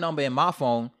put her number in my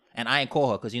phone and I ain't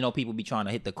call her because people be trying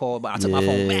to hit the call, but I took my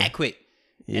phone mad quick.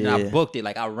 And I booked it.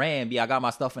 Like, I ran, I got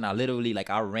my stuff and I literally, like,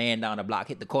 I ran down the block,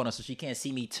 hit the corner so she can't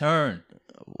see me turn.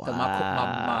 Because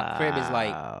my crib is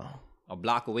like a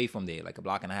block away from there, like a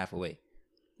block and a half away.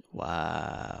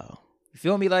 Wow. You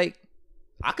feel me? Like,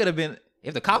 I could have been,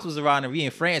 if the cops was around and we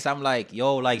in France, I'm like,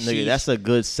 yo, like, nigga, that's a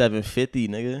good $750,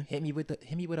 nigga. Hit me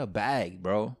with a bag,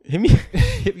 bro. Hit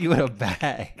me with a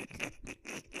bag.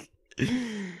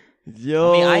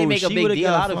 Yo, I ain't make a big deal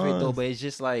out of it though, but it's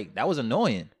just like, that was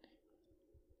annoying.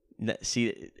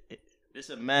 See,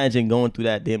 just imagine going through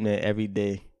that damn near every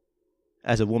day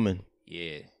as a woman.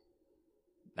 Yeah,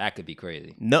 that could be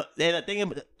crazy. No,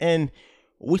 and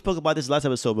we spoke about this last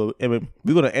episode, but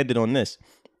we're gonna end it on this.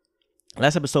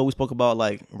 Last episode, we spoke about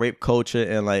like rape culture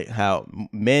and like how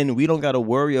men, we don't gotta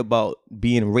worry about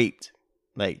being raped.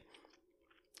 Like,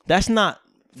 that's not,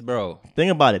 bro.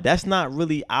 Think about it. That's not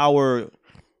really our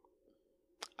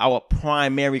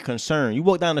primary concern. You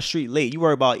walk down the street late, you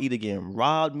worry about either getting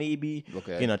robbed, maybe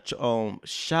getting a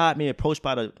shot, maybe approached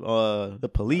by the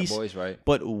police. The boys, right?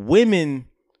 But women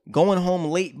going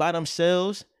home late by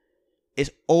themselves, it's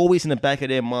always in the back of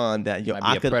their mind that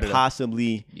I could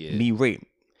possibly be raped.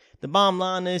 The bottom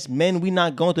line is, men, we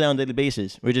not going through that on a daily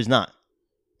basis. We're just not.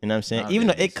 You know what I'm saying? Even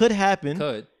though it could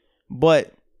happen,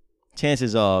 but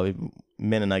chances are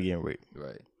men are not getting raped.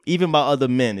 Right. Even by other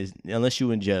men, unless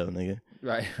you in jail, nigga.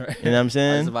 Right. You know what I'm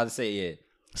saying? I was about to say, yeah.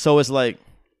 So it's like,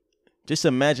 just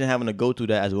imagine having to go through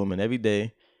that as a woman every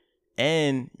day.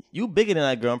 And you bigger than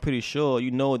that girl, I'm pretty sure.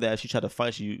 You know that if she try to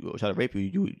fight you or try to rape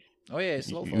you, it's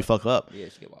slow. You fuck up. Yeah,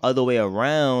 she get wild. Other way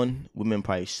around, women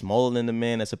probably smaller than the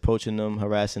man that's approaching them,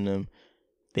 harassing them.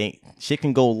 Shit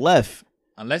can go left.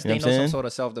 Unless they know some sort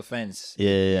of self-defense.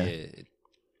 Yeah.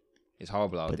 It's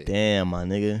horrible out there. But damn, my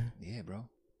nigga. Yeah, bro.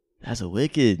 That's a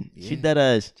wicked. Yeah. She dead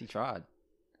ass. She tried.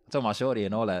 told my shorty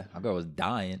and all that. My girl was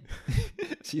dying.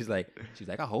 she's like,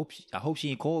 I hope she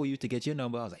didn't call you to get your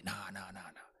number. I was like, nah.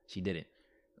 She didn't.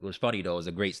 It was funny though. It was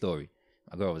a great story.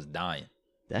 My girl was dying.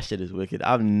 That shit is wicked.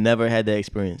 I've never had that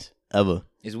experience ever.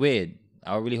 It's weird.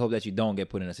 I really hope that you don't get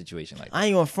put in a situation like that. I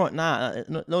ain't gonna front. Nah,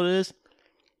 know this.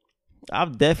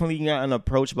 I've definitely gotten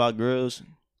approached by girls,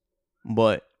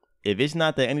 but if it's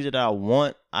not the energy that I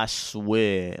want, I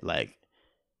swear, like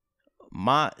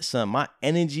my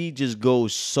energy just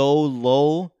goes so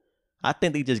low. I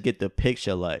think they just get the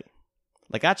picture. Like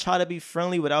I try to be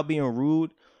friendly without being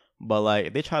rude, but like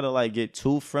if they try to like get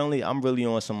too friendly, I'm really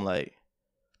on some like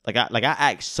I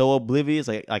act so oblivious.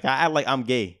 Like I act like I'm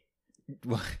gay.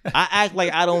 I act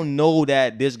like I don't know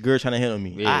that this girl trying to hit on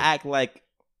me. Yeah. I act like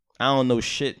I don't know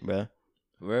shit, bro.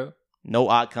 For real? No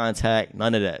eye contact,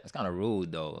 none of that. That's kind of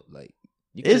rude though. Like,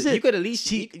 you could at least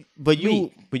cheat. But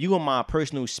you in my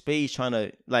personal space trying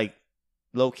to like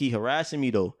low key harassing me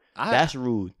though. That's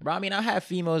rude, bro. I mean, I had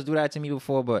females do that to me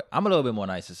before, but I'm a little bit more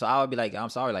nicer. So I would be like, I'm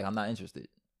sorry, like I'm not interested.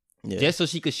 Yeah. Just so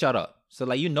she could shut up. So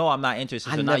like I'm not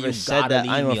interested. So I now you said gotta that.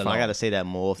 leave me alone. I gotta say that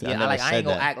more often. Yeah, I ain't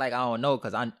gonna act like I don't know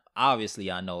because I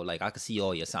know. Like I can see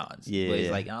all your signs. Yeah, but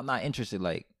it's like I'm not interested.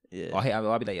 Like,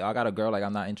 I'll be like, I got a girl. Like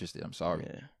I'm not interested. I'm sorry.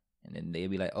 Yeah. And then they'd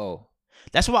be like, oh.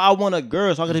 That's why I want a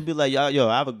girl. So I could be like, yo,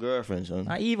 I have a girlfriend, son.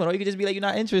 Not even. Or you could just be like, you're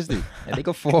not interested. And they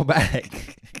could fall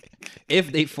back.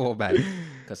 If they fall back.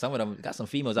 Because some of them got some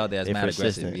females out there that's mad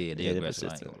aggressive. Yeah, they're aggressive.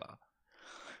 I ain't gonna lie.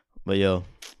 But yo,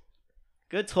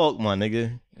 good talk, my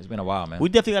nigga. It's been a while, man. We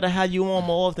definitely gotta have you on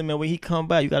more often, man. When he come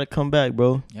back, you gotta come back,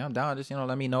 bro. Yeah, I'm down. Just,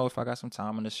 let me know if I got some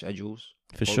time in the schedules.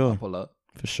 For sure. I'll pull up.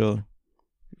 For sure.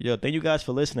 Yo, thank you guys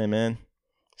for listening, man.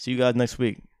 See you guys next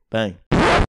week. Bang.